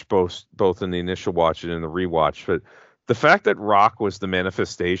match, both in the initial watch and in the rewatch. But the fact that Rock was the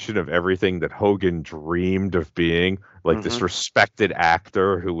manifestation of everything that Hogan dreamed of being, like this Mm-hmm. respected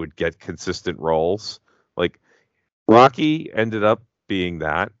actor who would get consistent roles, like Rocky ended up being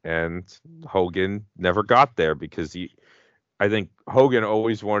that, and Hogan never got there because I think Hogan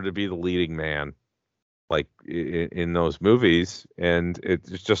always wanted to be the leading man, like in those movies, and it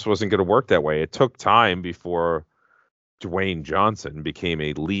just wasn't going to work that way. It took time before Dwayne Johnson became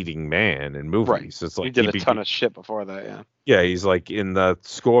a leading man in Right. movies. It's He like did a ton of shit before that, yeah. yeah, he's like in the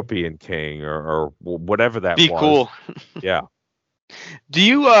Scorpion King or whatever that Be was. cool. Yeah. Do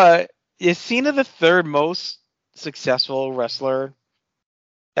you is Cena the third most successful wrestler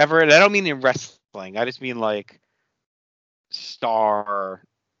ever? And I don't mean in wrestling. I just mean like star,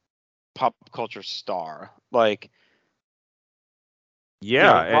 pop culture star. Like,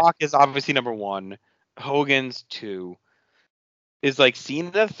 Yeah. Rock is obviously number one. Hogan's two. Is like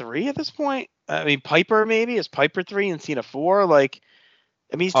Cena three at this point? I mean, Piper maybe is Piper three and Cena four. Like,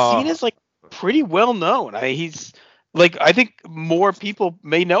 I mean, Cena's like pretty well known. He's like, I think more people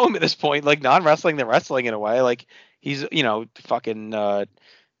may know him at this point, like non-wrestling than wrestling in a way. Like, He's, fucking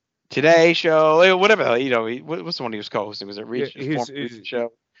Today Show, whatever. What's the one he was co-hosting? Was it Yeah, Reach? His former Reach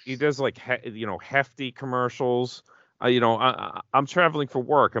show? he does like hefty commercials. I'm traveling for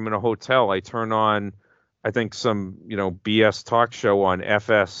work. I'm in a hotel. I turn on, I think some BS talk show on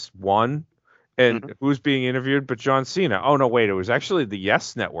FS1, and Mhm. who's being interviewed but John Cena? Oh no, wait, it was actually the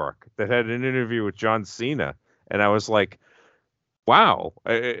Yes Network that had an interview with John Cena, and I was like, wow,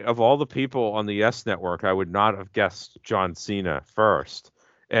 of all the people on the Yes Network, I would not have guessed John Cena first.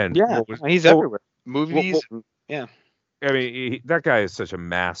 And Yeah, he's what, everywhere. what Movies. Yeah. I mean, that guy is such a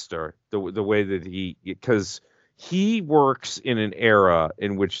master. The way that because he works in an era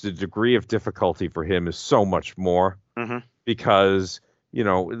in which the degree of difficulty for him is so much more Hmm. because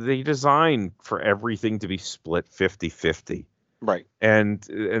they design for everything to be split 50-50. Right. And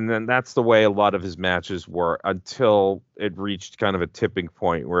then that's the way a lot of his matches were until it reached kind of a tipping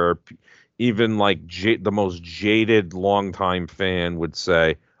point where even like the most jaded longtime fan would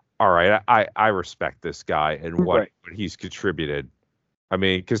say, all right, I respect this guy and what Right. he's contributed. I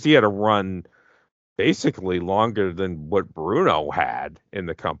mean, because he had a run basically longer than what Bruno had in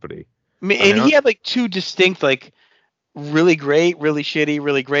the company. I mean, I mean, and he had like two distinct, like really great, really shitty,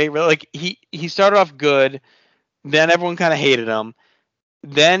 really great. Like he started off good, then everyone kind of hated him.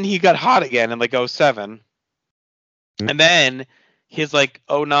 Then he got hot again in like '07, and then his like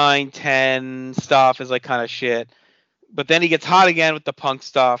 '09, '10 stuff is like kind of shit. But then he gets hot again with the Punk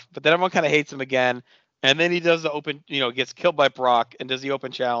stuff. But then everyone kind of hates him again. And then he does the open, gets killed by Brock and does the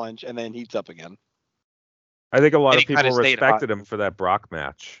open challenge and then heats up again. I think a lot And of he kind people of stayed hot. respected him for that Brock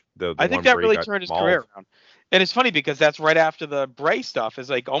match, the I think one that where he really got turned his mauled. career around. And it's funny because that's right after the Bray stuff is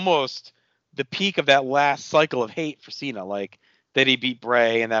like almost the peak of that last cycle of hate for Cena. Like that he beat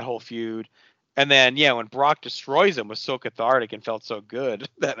Bray and that whole feud. And then, yeah, when Brock destroys him was so cathartic and felt so good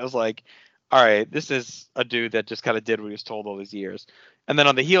that I was like, all right, this is a dude that just kind of did what he was told all these years. And then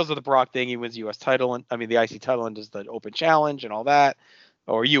on the heels of the Brock thing, he wins the U.S. title and the IC title and does the open challenge and all that,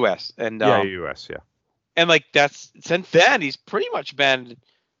 or U.S. Yeah, US, yeah. And like that's since then he's pretty much been,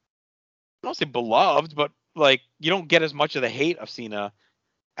 I don't say beloved, but like you don't get as much of the hate of Cena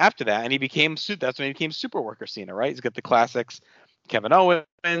after that. And he became that's when he became super worker Cena, right? He's got the classics, Kevin Owens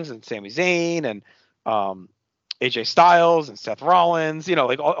and Sami Zayn and AJ Styles and Seth Rollins.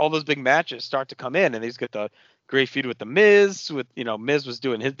 Like all those big matches start to come in, and he's got the great feud with the Miz. With Miz was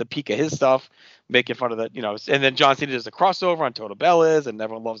doing the peak of his stuff, making fun of the and then John Cena does a crossover on Total Bellas, and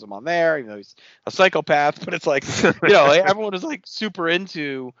everyone loves him on there. He's a psychopath, but it's like like everyone is like super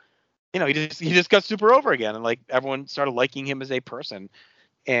into. He just got super over again, and like everyone started liking him as a person,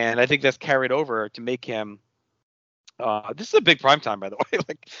 and I think that's carried over to make him. This is a big prime time, by the way.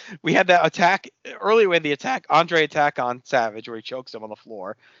 Like we had that attack earlier, we had the Andre attack on Savage, where he chokes him on the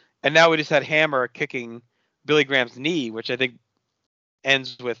floor, and now we just had Hammer kicking Billy Graham's knee, which I think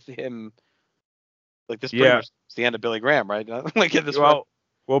ends with him. Like this pretty Yeah. much is the end of Billy Graham, right? Like in this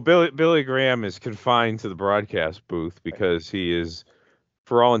Well, Billy Graham is confined to the broadcast booth because he is,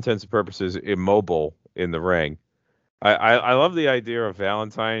 for all intents and purposes, immobile in the ring. I love the idea of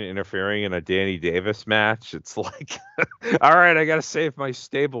Valentine interfering in a Danny Davis match. It's like, all right, I got to save my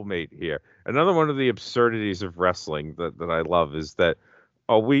stablemate here. Another one of the absurdities of wrestling that I love is that,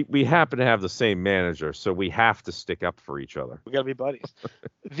 we happen to have the same manager, so we have to stick up for each other. we gotta be buddies.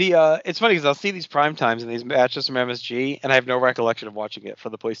 It's funny because I'll see these prime times and these matches from MSG, and I have no recollection of watching it for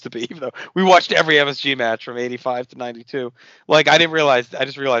the place to be, even though we watched every MSG match from '85 to '92. Like I just realized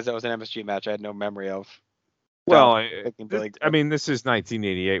that was an MSG match I had no memory of. Well, Billy. I mean, this is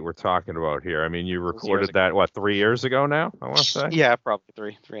 1988 we're talking about here. I mean, you Those years recorded that, 3 years ago now, I want to say? Yeah,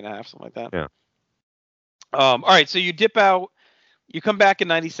 probably three and a half, something like that. Yeah. All right, so you dip out. You come back in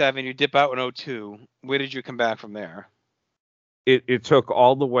 '97. You dip out in '02. Where did you come back from there? It took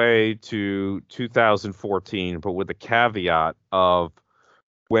all the way to 2014, but with the caveat of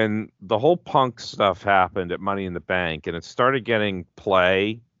when the whole Punk stuff happened at Money in the Bank, and it started getting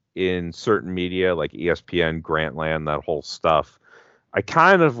play in certain media like ESPN, Grantland, that whole stuff. I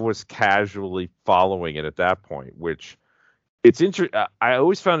kind of was casually following it at that point, which it's interesting. I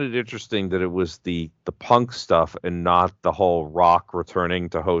always found it interesting that it was the Punk stuff and not the whole Rock returning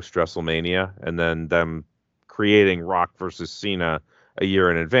to host WrestleMania and then them creating Rock versus Cena a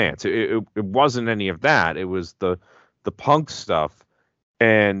year in advance. It wasn't any of that. It was the Punk stuff.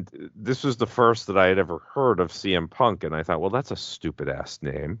 And this was the first that I had ever heard of CM Punk, and I thought, well, that's a stupid ass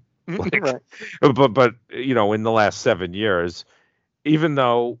name. Like, Right. but in the last 7 years, even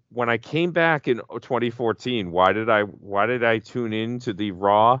though when I came back in 2014, why did I tune into the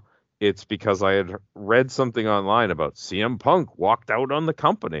Raw? It's because I had read something online about CM Punk walked out on the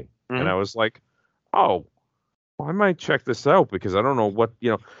company, and Mhm. I was like, oh, well, I might check this out because I don't know what,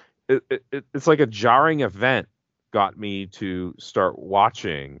 it's like a jarring event got me to start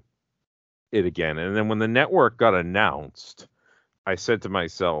watching it again. And then when the network got announced, I said to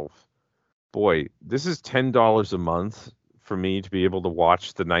myself, boy, this is $10 a month for me to be able to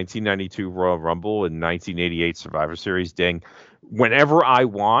watch the 1992 Royal Rumble and 1988 Survivor Series dang whenever I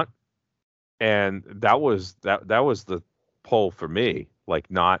want. And that was the pull for me.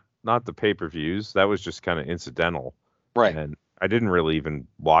 Like not the pay-per-views. That was just kind of incidental. Right. And I didn't really even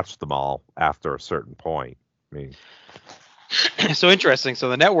watch them all after a certain point. I mean, So interesting. So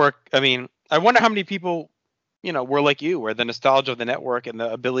the network, I mean, I wonder how many people, were like you, where the nostalgia of the network and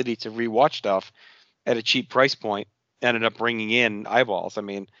the ability to rewatch stuff at a cheap price point ended up bringing in eyeballs. I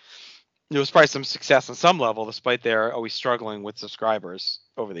mean, there was probably some success on some level, despite their always struggling with subscribers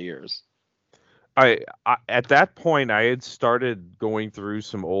over the years. I at that point I had started going through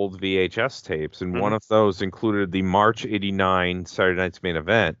some old VHS tapes, and one of those included the March '89 Saturday Night's Main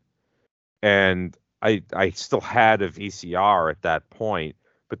Event, and I still had a VCR at that point.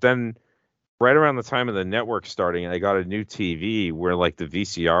 But then right around the time of the network starting, I got a new TV where like the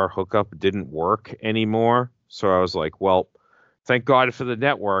VCR hookup didn't work anymore. So I was like, well, thank God for the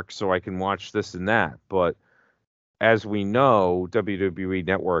network so I can watch this and that. But as we know, WWE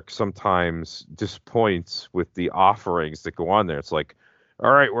Network sometimes disappoints with the offerings that go on there. It's like,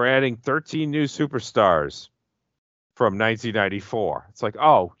 all right, we're adding 13 new superstars from 1994. It's like,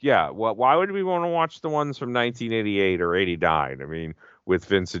 oh, yeah, well, why would we want to watch the ones from 1988 or 89? I mean, with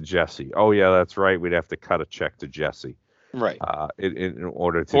Vince and Jesse. Oh, yeah, that's right. We'd have to cut a check to Jesse. Right. In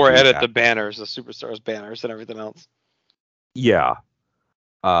order to or do edit that. the banners, the superstars banners and everything else. Yeah.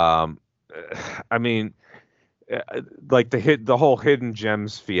 I mean, like the whole hidden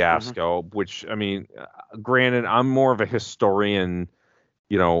gems fiasco, which I mean, granted, I'm more of a historian,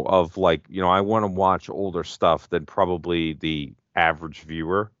 of like, I want to watch older stuff than probably the average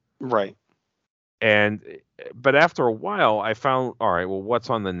viewer. Right. But after a while, I found, all right, well, what's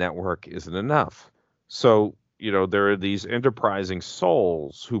on the network isn't enough. So, there are these enterprising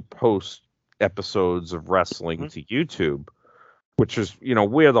souls who post episodes of wrestling to YouTube, which is,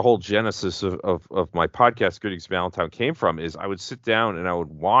 where the whole genesis of my podcast, Greetings Valentine, came from. Is I would sit down and I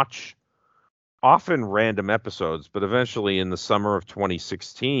would watch often random episodes, but eventually in the summer of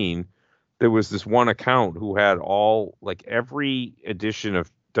 2016, there was this one account who had every edition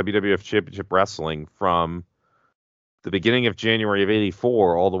of WWF Championship Wrestling from the beginning of January of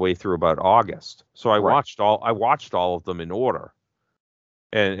 '84 all the way through about August. So I watched all of them in order.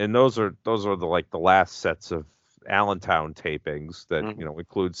 And those are the last sets of Allentown tapings that,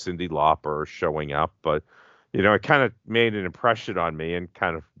 include Cyndi Lauper showing up, but it kind of made an impression on me, and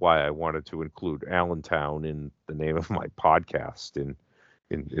kind of why I wanted to include Allentown in the name of my podcast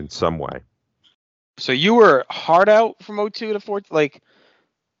in some way. So you were hard out from 02 to 4,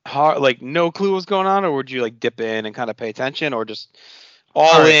 hard, no clue what's going on, or would you dip in and kind of pay attention, or just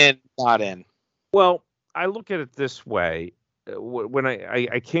all in, not in? Well, I look at it this way. When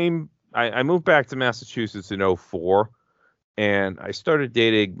I moved back to Massachusetts in 04, and I started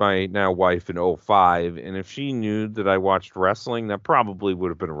dating my now wife in 05, and if she knew that I watched wrestling, that probably would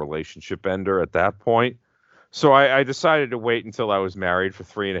have been a relationship ender at that point. So I decided to wait until I was married for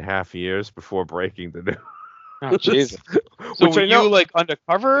 3.5 years before breaking the news. Oh, Jesus. So were you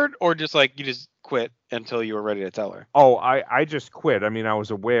undercovered, or just you just quit until you were ready to tell her? Oh, I just quit. I mean, I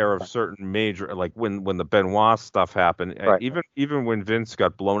was aware of certain major, like when the Benoit stuff happened, right. even when Vince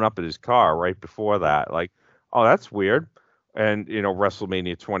got blown up in his car right before that, oh, that's weird. And,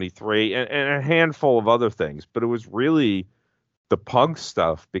 WrestleMania 23 and a handful of other things. But it was really the Punk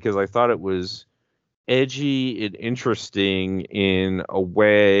stuff, because I thought it was edgy and interesting in a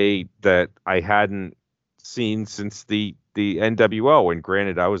way that I hadn't seen since the NWO. And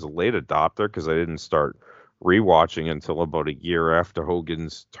granted, I was a late adopter because I didn't start rewatching until about a year after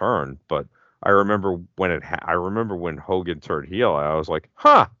Hogan's turn. But I remember when Hogan turned heel, I was like,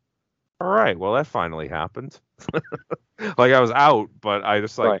 huh, all right, well, that finally happened. I was out, but I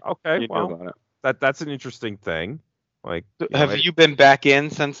just okay, well, that's an interesting thing. Have you been back in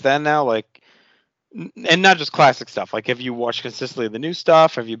since then now? And not just classic stuff. Have you watched consistently the new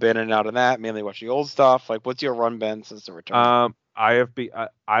stuff? Have you been in and out of that? Mainly watching old stuff? What's your run been since the return?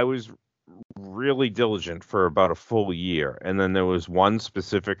 I was really diligent for about a full year, and then there was one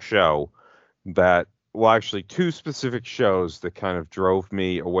specific show actually two specific shows that kind of drove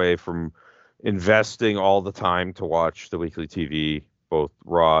me away from investing all the time to watch the weekly TV, both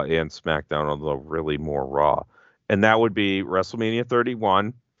Raw and SmackDown, although really more Raw. And that would be WrestleMania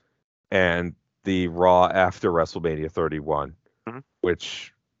 31 and the Raw after WrestleMania 31,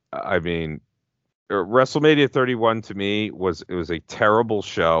 which, I mean, WrestleMania 31 to me was a terrible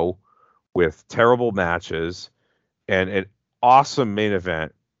show with terrible matches and an awesome main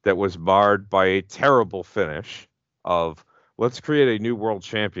event that was marred by a terrible finish of let's create a new world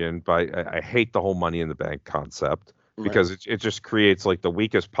champion by I hate the whole Money in the Bank concept because it just creates like the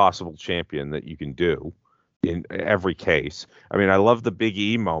weakest possible champion that you can do in every case. I mean, I love the Big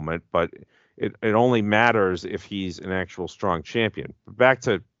E moment, but it only matters if he's an actual strong champion. Back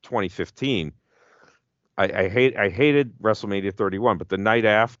to 2015, I hated WrestleMania 31, but the night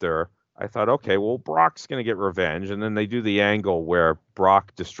after, I thought, okay, well, Brock's going to get revenge, and then they do the angle where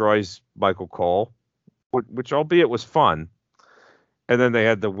Brock destroys Michael Cole, which albeit was fun, and then they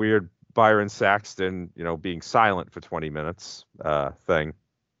had the weird Byron Saxton, being silent for 20 minutes thing.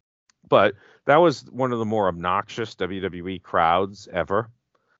 But that was one of the more obnoxious WWE crowds ever.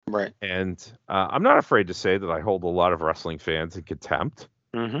 Right. And I'm not afraid to say that I hold a lot of wrestling fans in contempt.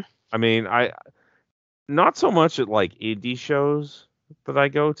 Mm-hmm. I mean, not so much at like indie shows that I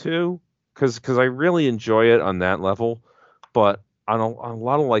go to, because I really enjoy it on that level, but on a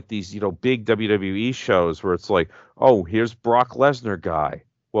lot of like these big WWE shows where it's like, oh, here's Brock Lesnar guy.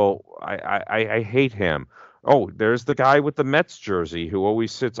 Well, I hate him. Oh, there's the guy with the Mets jersey who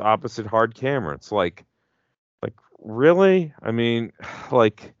always sits opposite hard camera. It's like really? I mean,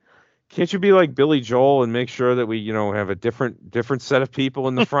 like, can't you be like Billy Joel and make sure that we, have a different set of people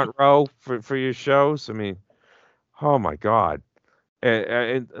in the front row for your shows? I mean, oh my God.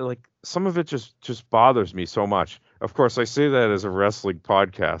 And like some of it just bothers me so much. Of course, I say that as a wrestling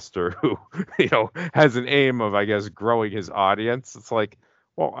podcaster who, has an aim of, I guess, growing his audience. It's like,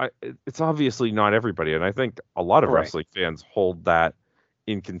 well, it's obviously not everybody. And I think a lot of wrestling fans hold that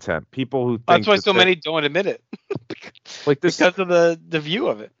in contempt. People who think that's why so many don't admit it. Because of the view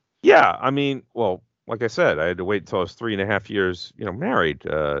of it. Yeah, I mean, well, like I said, I had to wait until I was 3.5 years, married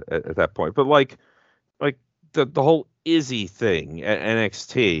at that point. But like the whole Izzy thing at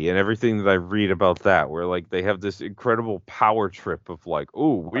NXT and everything that I read about that, where like they have this incredible power trip of like,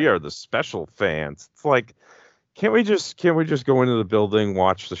 oh, we are the special fans. It's like, can't we just go into the building,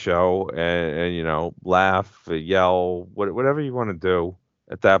 watch the show, and laugh, yell, whatever you want to do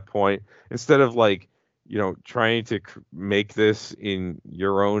at that point, instead of like, trying to make this in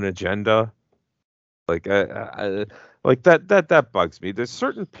your own agenda. Like, like that bugs me. There's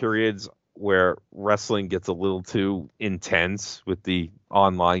certain periods where wrestling gets a little too intense with the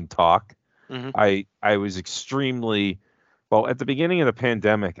online talk. Mm-hmm. I was extremely, well, at the beginning of the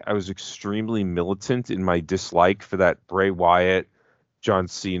pandemic, I was extremely militant in my dislike for that Bray Wyatt, John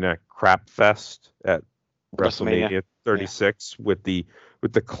Cena crap fest at WrestleMania 36 with the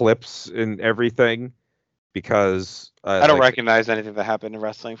clips and everything. Because I don't recognize anything that happened in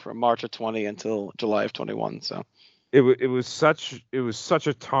wrestling from March of 20 until July of 21. So it was such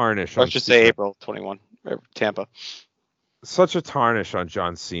a tarnish. Or I should say April 21, Tampa. Such a tarnish on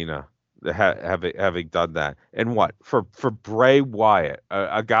John Cena having done that. And what for Bray Wyatt,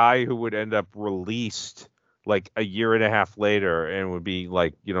 a guy who would end up released like a year and a half later and would be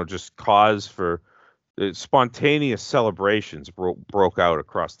like, just cause for spontaneous celebrations broke out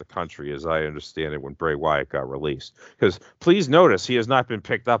across the country, as I understand it, when Bray Wyatt got released. Because please notice, he has not been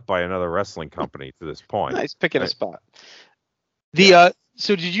picked up by another wrestling company to this point. Nice, picking a spot.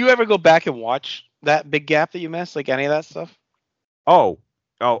 So did you ever go back and watch that big gap that you missed, like any of that stuff? Oh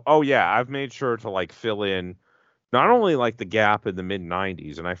yeah, I've made sure to like fill in not only like the gap in the mid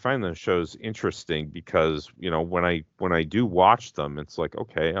 90s, and I find those shows interesting because, when I do watch them, it's like,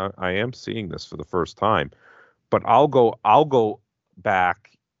 okay, I am seeing this for the first time. But I'll go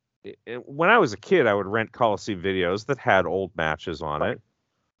back. When I was a kid, I would rent Coliseum videos that had old matches on it.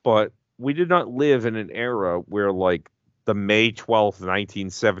 But we did not live in an era where like the May 12th,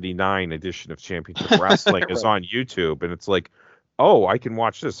 1979 edition of Championship Wrestling is on YouTube, and it's like, oh, I can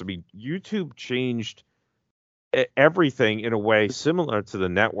watch this. I mean, YouTube changed everything in a way similar to the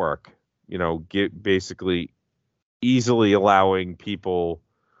network, basically easily allowing people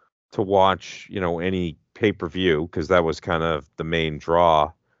to watch, any pay-per-view, because that was kind of the main draw,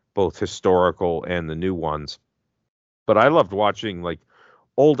 both historical and the new ones. But I loved watching like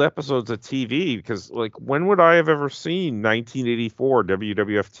old episodes of TV because, like, when would I have ever seen 1984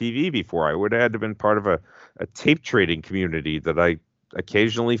 WWF TV before? I would have had to have been part of a tape trading community that I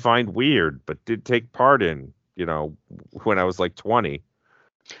occasionally find weird, but did take part in, when I was like 20.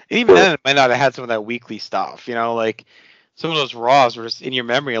 And even then, it might not have had some of that weekly stuff, like some of those Raws were just in your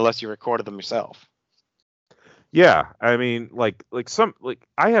memory unless you recorded them yourself. Yeah, I mean, like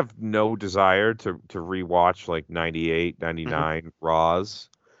I have no desire to rewatch like 98, 99 Raws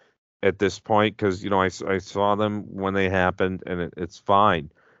at this point because, I saw them when they happened and it's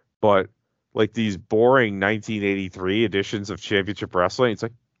fine. But like these boring 1983 editions of Championship Wrestling. It's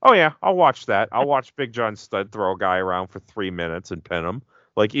like, oh yeah, I'll watch that. I'll watch Big John Studd throw a guy around for 3 minutes and pin him.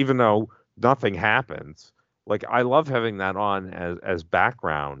 Like, even though nothing happens, like I love having that on as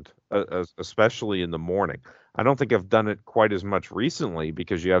background, especially in the morning. I don't think I've done it quite as much recently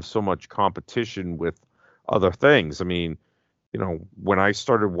because you have so much competition with other things. I mean, when I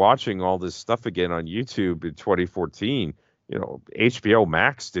started watching all this stuff again on YouTube in 2014, HBO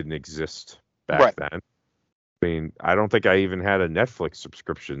Max didn't exist back Right. then. I mean, I don't think I even had a Netflix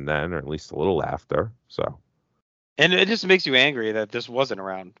subscription then, or at least a little after. So, And it just makes you angry that this wasn't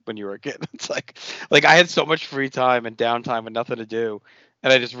around when you were a kid. It's like I had so much free time and downtime and nothing to do,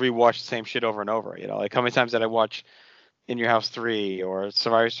 and I just rewatched the same shit over and over. Like how many times did I watch In Your House 3 or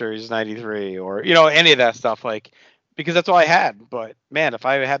Survivor Series 93 or any of that stuff? Like because that's all I had. But man, if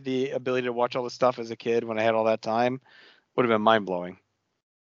I had the ability to watch all this stuff as a kid when I had all that time, would have been mind blowing.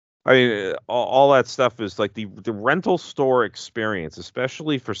 I mean, all that stuff is like the rental store experience,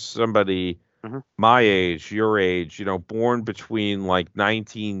 especially for somebody Hmm. my age, your age, born between like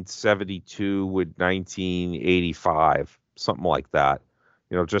 1972 with 1985, something like that,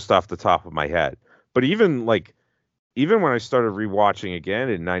 just off the top of my head. But even when I started rewatching again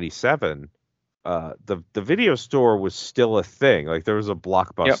in '97, the video store was still a thing. Like there was a Yep.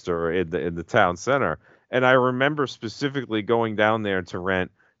 Blockbuster in the town center, and I remember specifically going down there to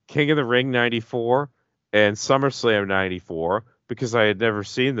rent King of the Ring '94 and SummerSlam '94 because I had never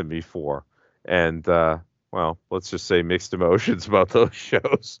seen them before. And well, let's just say mixed emotions about those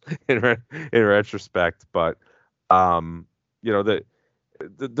shows in retrospect. But um, you know the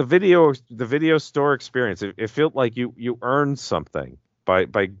video store experience, it felt like you earned something by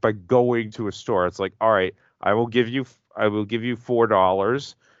going to a store. It's like, all right, I will give you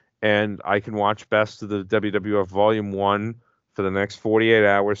 $4 and I can watch Best of the WWF Volume 1 for the next 48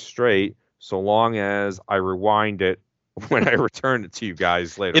 hours straight, so long as I rewind it when I return it to you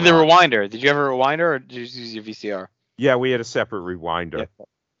guys In later the on. rewinder, did you have a rewinder or did you just use your VCR? Yeah, we had a separate Yeah. rewinder.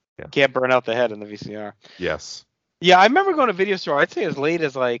 Yeah. Can't burn out the head in the VCR. Yes. Yeah, I remember going to video store. I'd say as late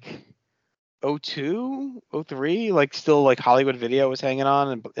as like '02, '03, like still like Hollywood Video was hanging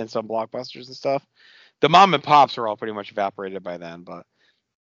on and some blockbusters and stuff. The mom and pops were all pretty much evaporated by then, but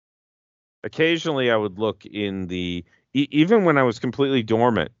Occasionally I would look in even when I was completely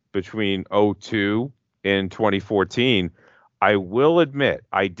dormant between '02 and 2014, I will admit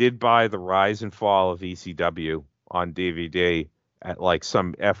I did buy The Rise and Fall of ECW on DVD at like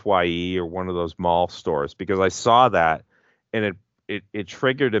some FYE or one of those mall stores because I saw that and it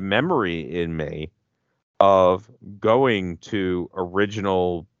triggered a memory in me of going to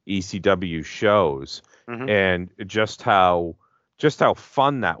original ECW shows hmm. and just how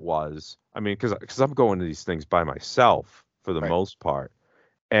fun that was. I mean, because I'm going to these things by myself for the Right. most part,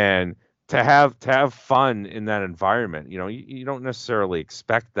 and to have fun in that environment, you don't necessarily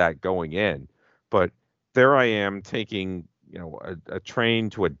expect that going in, but there I am taking a train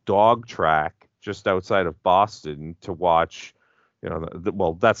to a dog track just outside of Boston to watch.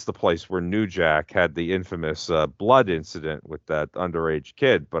 Well, that's the place where New Jack had the infamous blood incident with that underage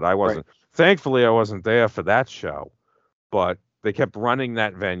kid. But Right. thankfully, I wasn't there for that show. But they kept running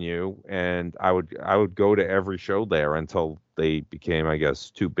that venue, and I would go to every show there until they became, I guess,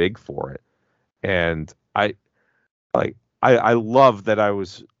 too big for it. And I love that I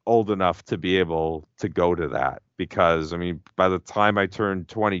was old enough to be able to go to that because I mean, by the time I turned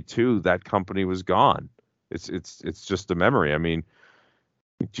 22, that company was gone. It's just a memory. I mean,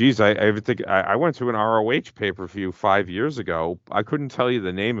 geez, I even think I went to an ROH pay-per-view 5 years ago. I couldn't tell you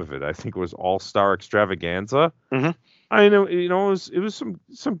the name of it. I think it was All Star Extravaganza. Hmm. I know, it was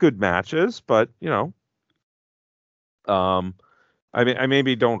some good matches, but um, I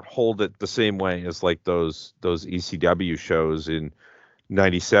maybe don't hold it the same way as like those ECW shows in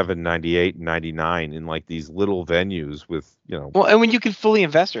 '97, '98, and '99 in like these little venues with Well, and when you can fully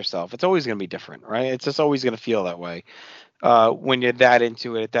invest yourself, it's always going to be different, right? It's just always going to feel that way when you're that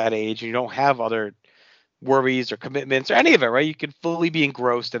into it at that age and you don't have other worries or commitments or any of it, right? You can fully be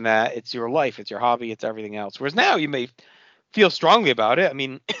engrossed in that. It's your life, it's your hobby, it's everything else. Whereas now you may feel strongly about it. I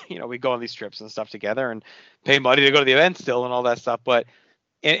mean, we go on these trips and stuff together and pay money to go to the event still and all that stuff, but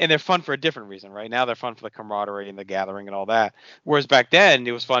and they're fun for a different reason, right? Now they're fun for the camaraderie and the gathering and all that. Whereas back then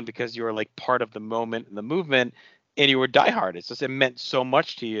it was fun because you were like part of the moment and the movement and you were diehard. It's just it meant so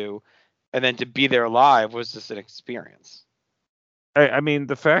much to you. And then to be there live was just an experience. I mean,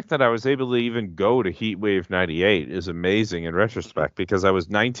 the fact that I was able to even go to Heatwave '98 is amazing in Mhm. retrospect because I was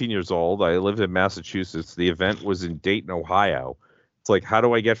 19 years old. I lived in Massachusetts. The event was in Dayton, Ohio. It's like, how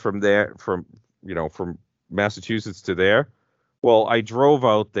do I get from there, from Massachusetts to there? Well, I drove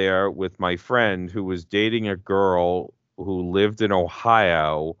out there with my friend who was dating a girl who lived in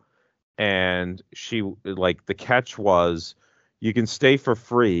Ohio, and she like the catch was you can stay for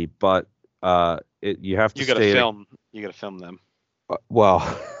free, but you have to You got to stay at film. You got to film them. well,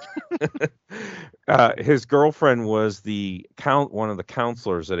 his girlfriend was one of the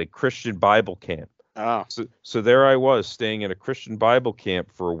counselors at a Christian Bible camp. Oh, So there I was staying at a Christian Bible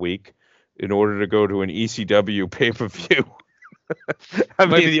camp for a week in order to go to an ECW pay-per-view. I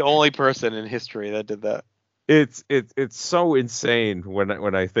might mean, be the only person in history that did that. it's so insane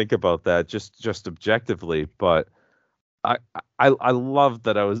when I think about that, just objectively. But I I love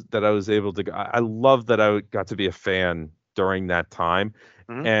that I was able to. I love that I got to be a fan during that time,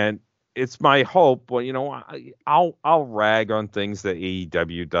 Hmm. and it's my hope. Well, I'll rag on things that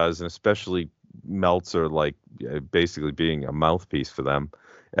AEW does, and especially Meltzer, like basically being a mouthpiece for them,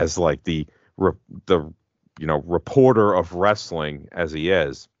 as like the reporter of wrestling as he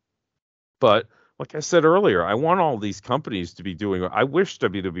is. But like I said earlier, I want all these companies to be doing. I wish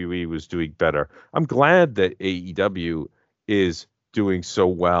WWE was doing better. I'm glad that AEW is doing so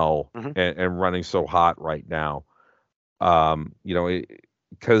well Hmm. and running so hot right now.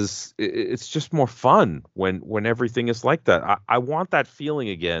 Because it's just more fun when everything is like that. I want that feeling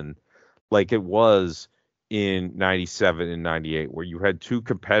again, like it was in 97 and 98, where you had two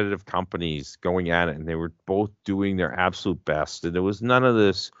competitive companies going at it and they were both doing their absolute best. And there was none of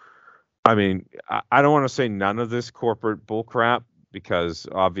this. I mean, I don't want to say none of this corporate bullcrap, because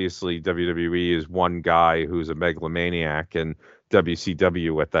obviously WWE is one guy who's a megalomaniac, and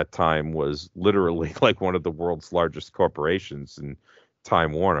WCW at that time was literally like one of the world's largest corporations in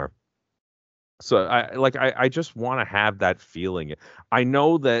Time Warner. So I just want to have that feeling. I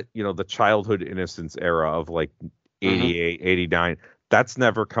know that, the childhood innocence era of like Hmm. 88, 89, that's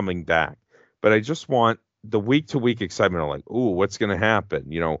never coming back. But I just want the week to week excitement of like, ooh, what's going to happen?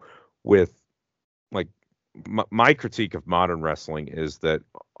 With like my critique of modern wrestling is that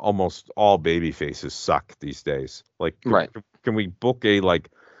almost all baby faces suck these days. Like, Right. can we book a like?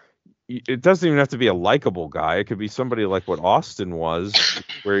 It doesn't even have to be a likable guy. It could be somebody like what Austin was,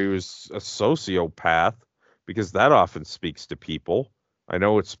 where he was a sociopath, because that often speaks to people. I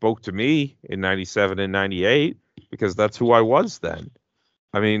know it spoke to me in 97 and 98 because that's who I was then.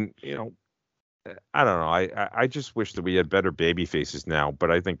 I mean, I don't know. I just wish that we had better baby faces now,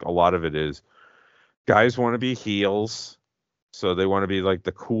 but I think a lot of it is guys want to be heels, so they want to be like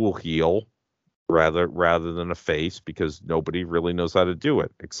the cool heel rather than a face, because nobody really knows how to do it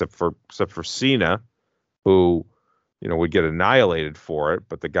except for Cena, who would get annihilated for it,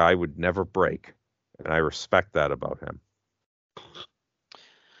 but the guy would never break, and I respect that about him.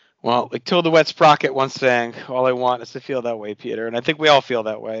 Well, like Tilda Wet Sprocket once sang, "All I want is to feel that way, Peter." And I think we all feel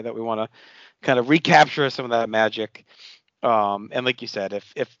that way. That we want to kind of recapture some of that magic. And like you said,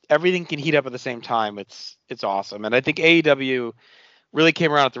 if everything can heat up at the same time, it's awesome. And I think AEW really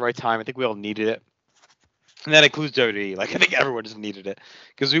came around at the right time. I think we all needed it, and that includes WWE. Like I think everyone just needed it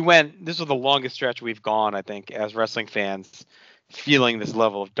because we went. This was the longest stretch we've gone, I think, as wrestling fans, feeling this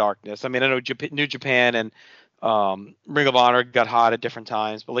level of darkness. I mean, I know New Japan and Ring of Honor got hot at different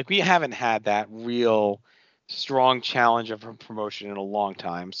times, but like we haven't had that real strong challenge of a promotion in a long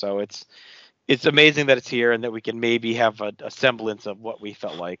time. So it's amazing that it's here and that we can maybe have a semblance of what we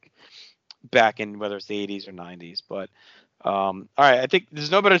felt like back in whether it's the 80s or 90s. But all right, I think there's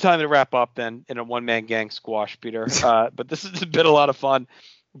no better time to wrap up than in a one-man gang squash, Peter. But this has been a lot of fun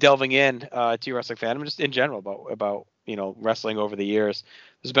delving in to your wrestling fandom, just in general about wrestling over the years.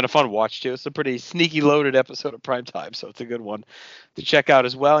 This has been a fun watch too. It's a pretty sneaky loaded episode of Prime Time, so it's a good one to check out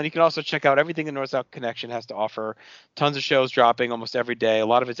as well. And you can also check out everything the North South Connection has to offer. Tons of shows dropping almost every day. A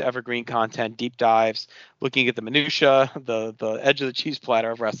lot of it's evergreen content, deep dives, looking at the minutia, the edge of the cheese platter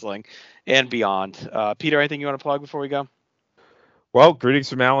of wrestling, and beyond. Peter, anything you want to plug before we go? Well,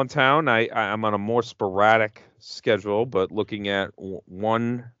 greetings from Allentown. I'm on a more sporadic schedule, but looking at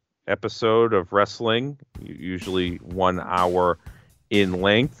one episode of wrestling, usually 1 hour in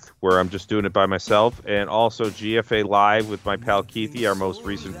length, where I'm just doing it by myself, and also GFA Live with my pal Keithy. Our most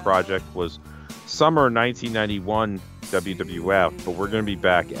recent project was summer 1991 WWF, but we're going to be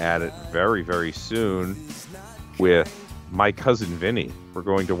back at it very, very soon with my cousin Vinny. We're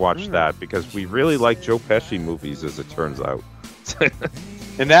going to watch that because we really like Joe Pesci movies, as it turns out.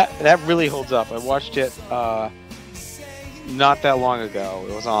 And that really holds up. I watched it not that long ago.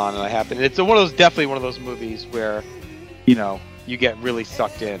 It was on, and I happened. It's definitely one of those movies where you get really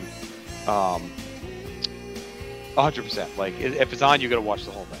sucked in, 100%. Like if it's on, you got to watch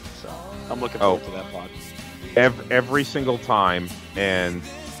the whole thing. So I'm looking forward to that pod. Every single time, and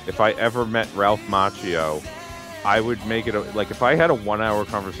if I ever met Ralph Macchio, I would make it like if I had a 1-hour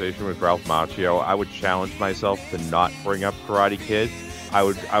conversation with Ralph Macchio, I would challenge myself to not bring up Karate Kid. I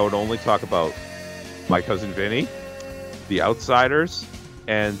would only talk about My Cousin Vinny, The Outsiders,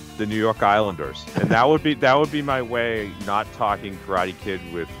 and the New York Islanders, and that would be my way not talking Karate Kid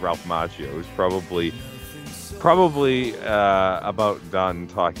with Ralph Macchio. Who's probably about done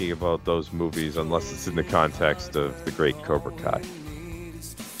talking about those movies, unless it's in the context of the great Cobra Kai.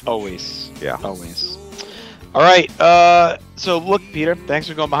 Always. Yeah. Always. All right. So look, Peter, thanks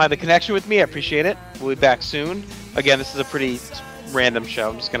for going behind the connection with me. I appreciate it. We'll be back soon. Again, this is a pretty random show.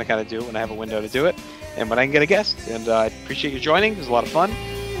 I'm just going to kind of do it when I have a window to do it and when I can get a guest. And I appreciate you joining. It was a lot of fun.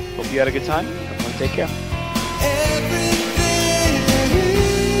 Hope you had a good time. Everyone take care.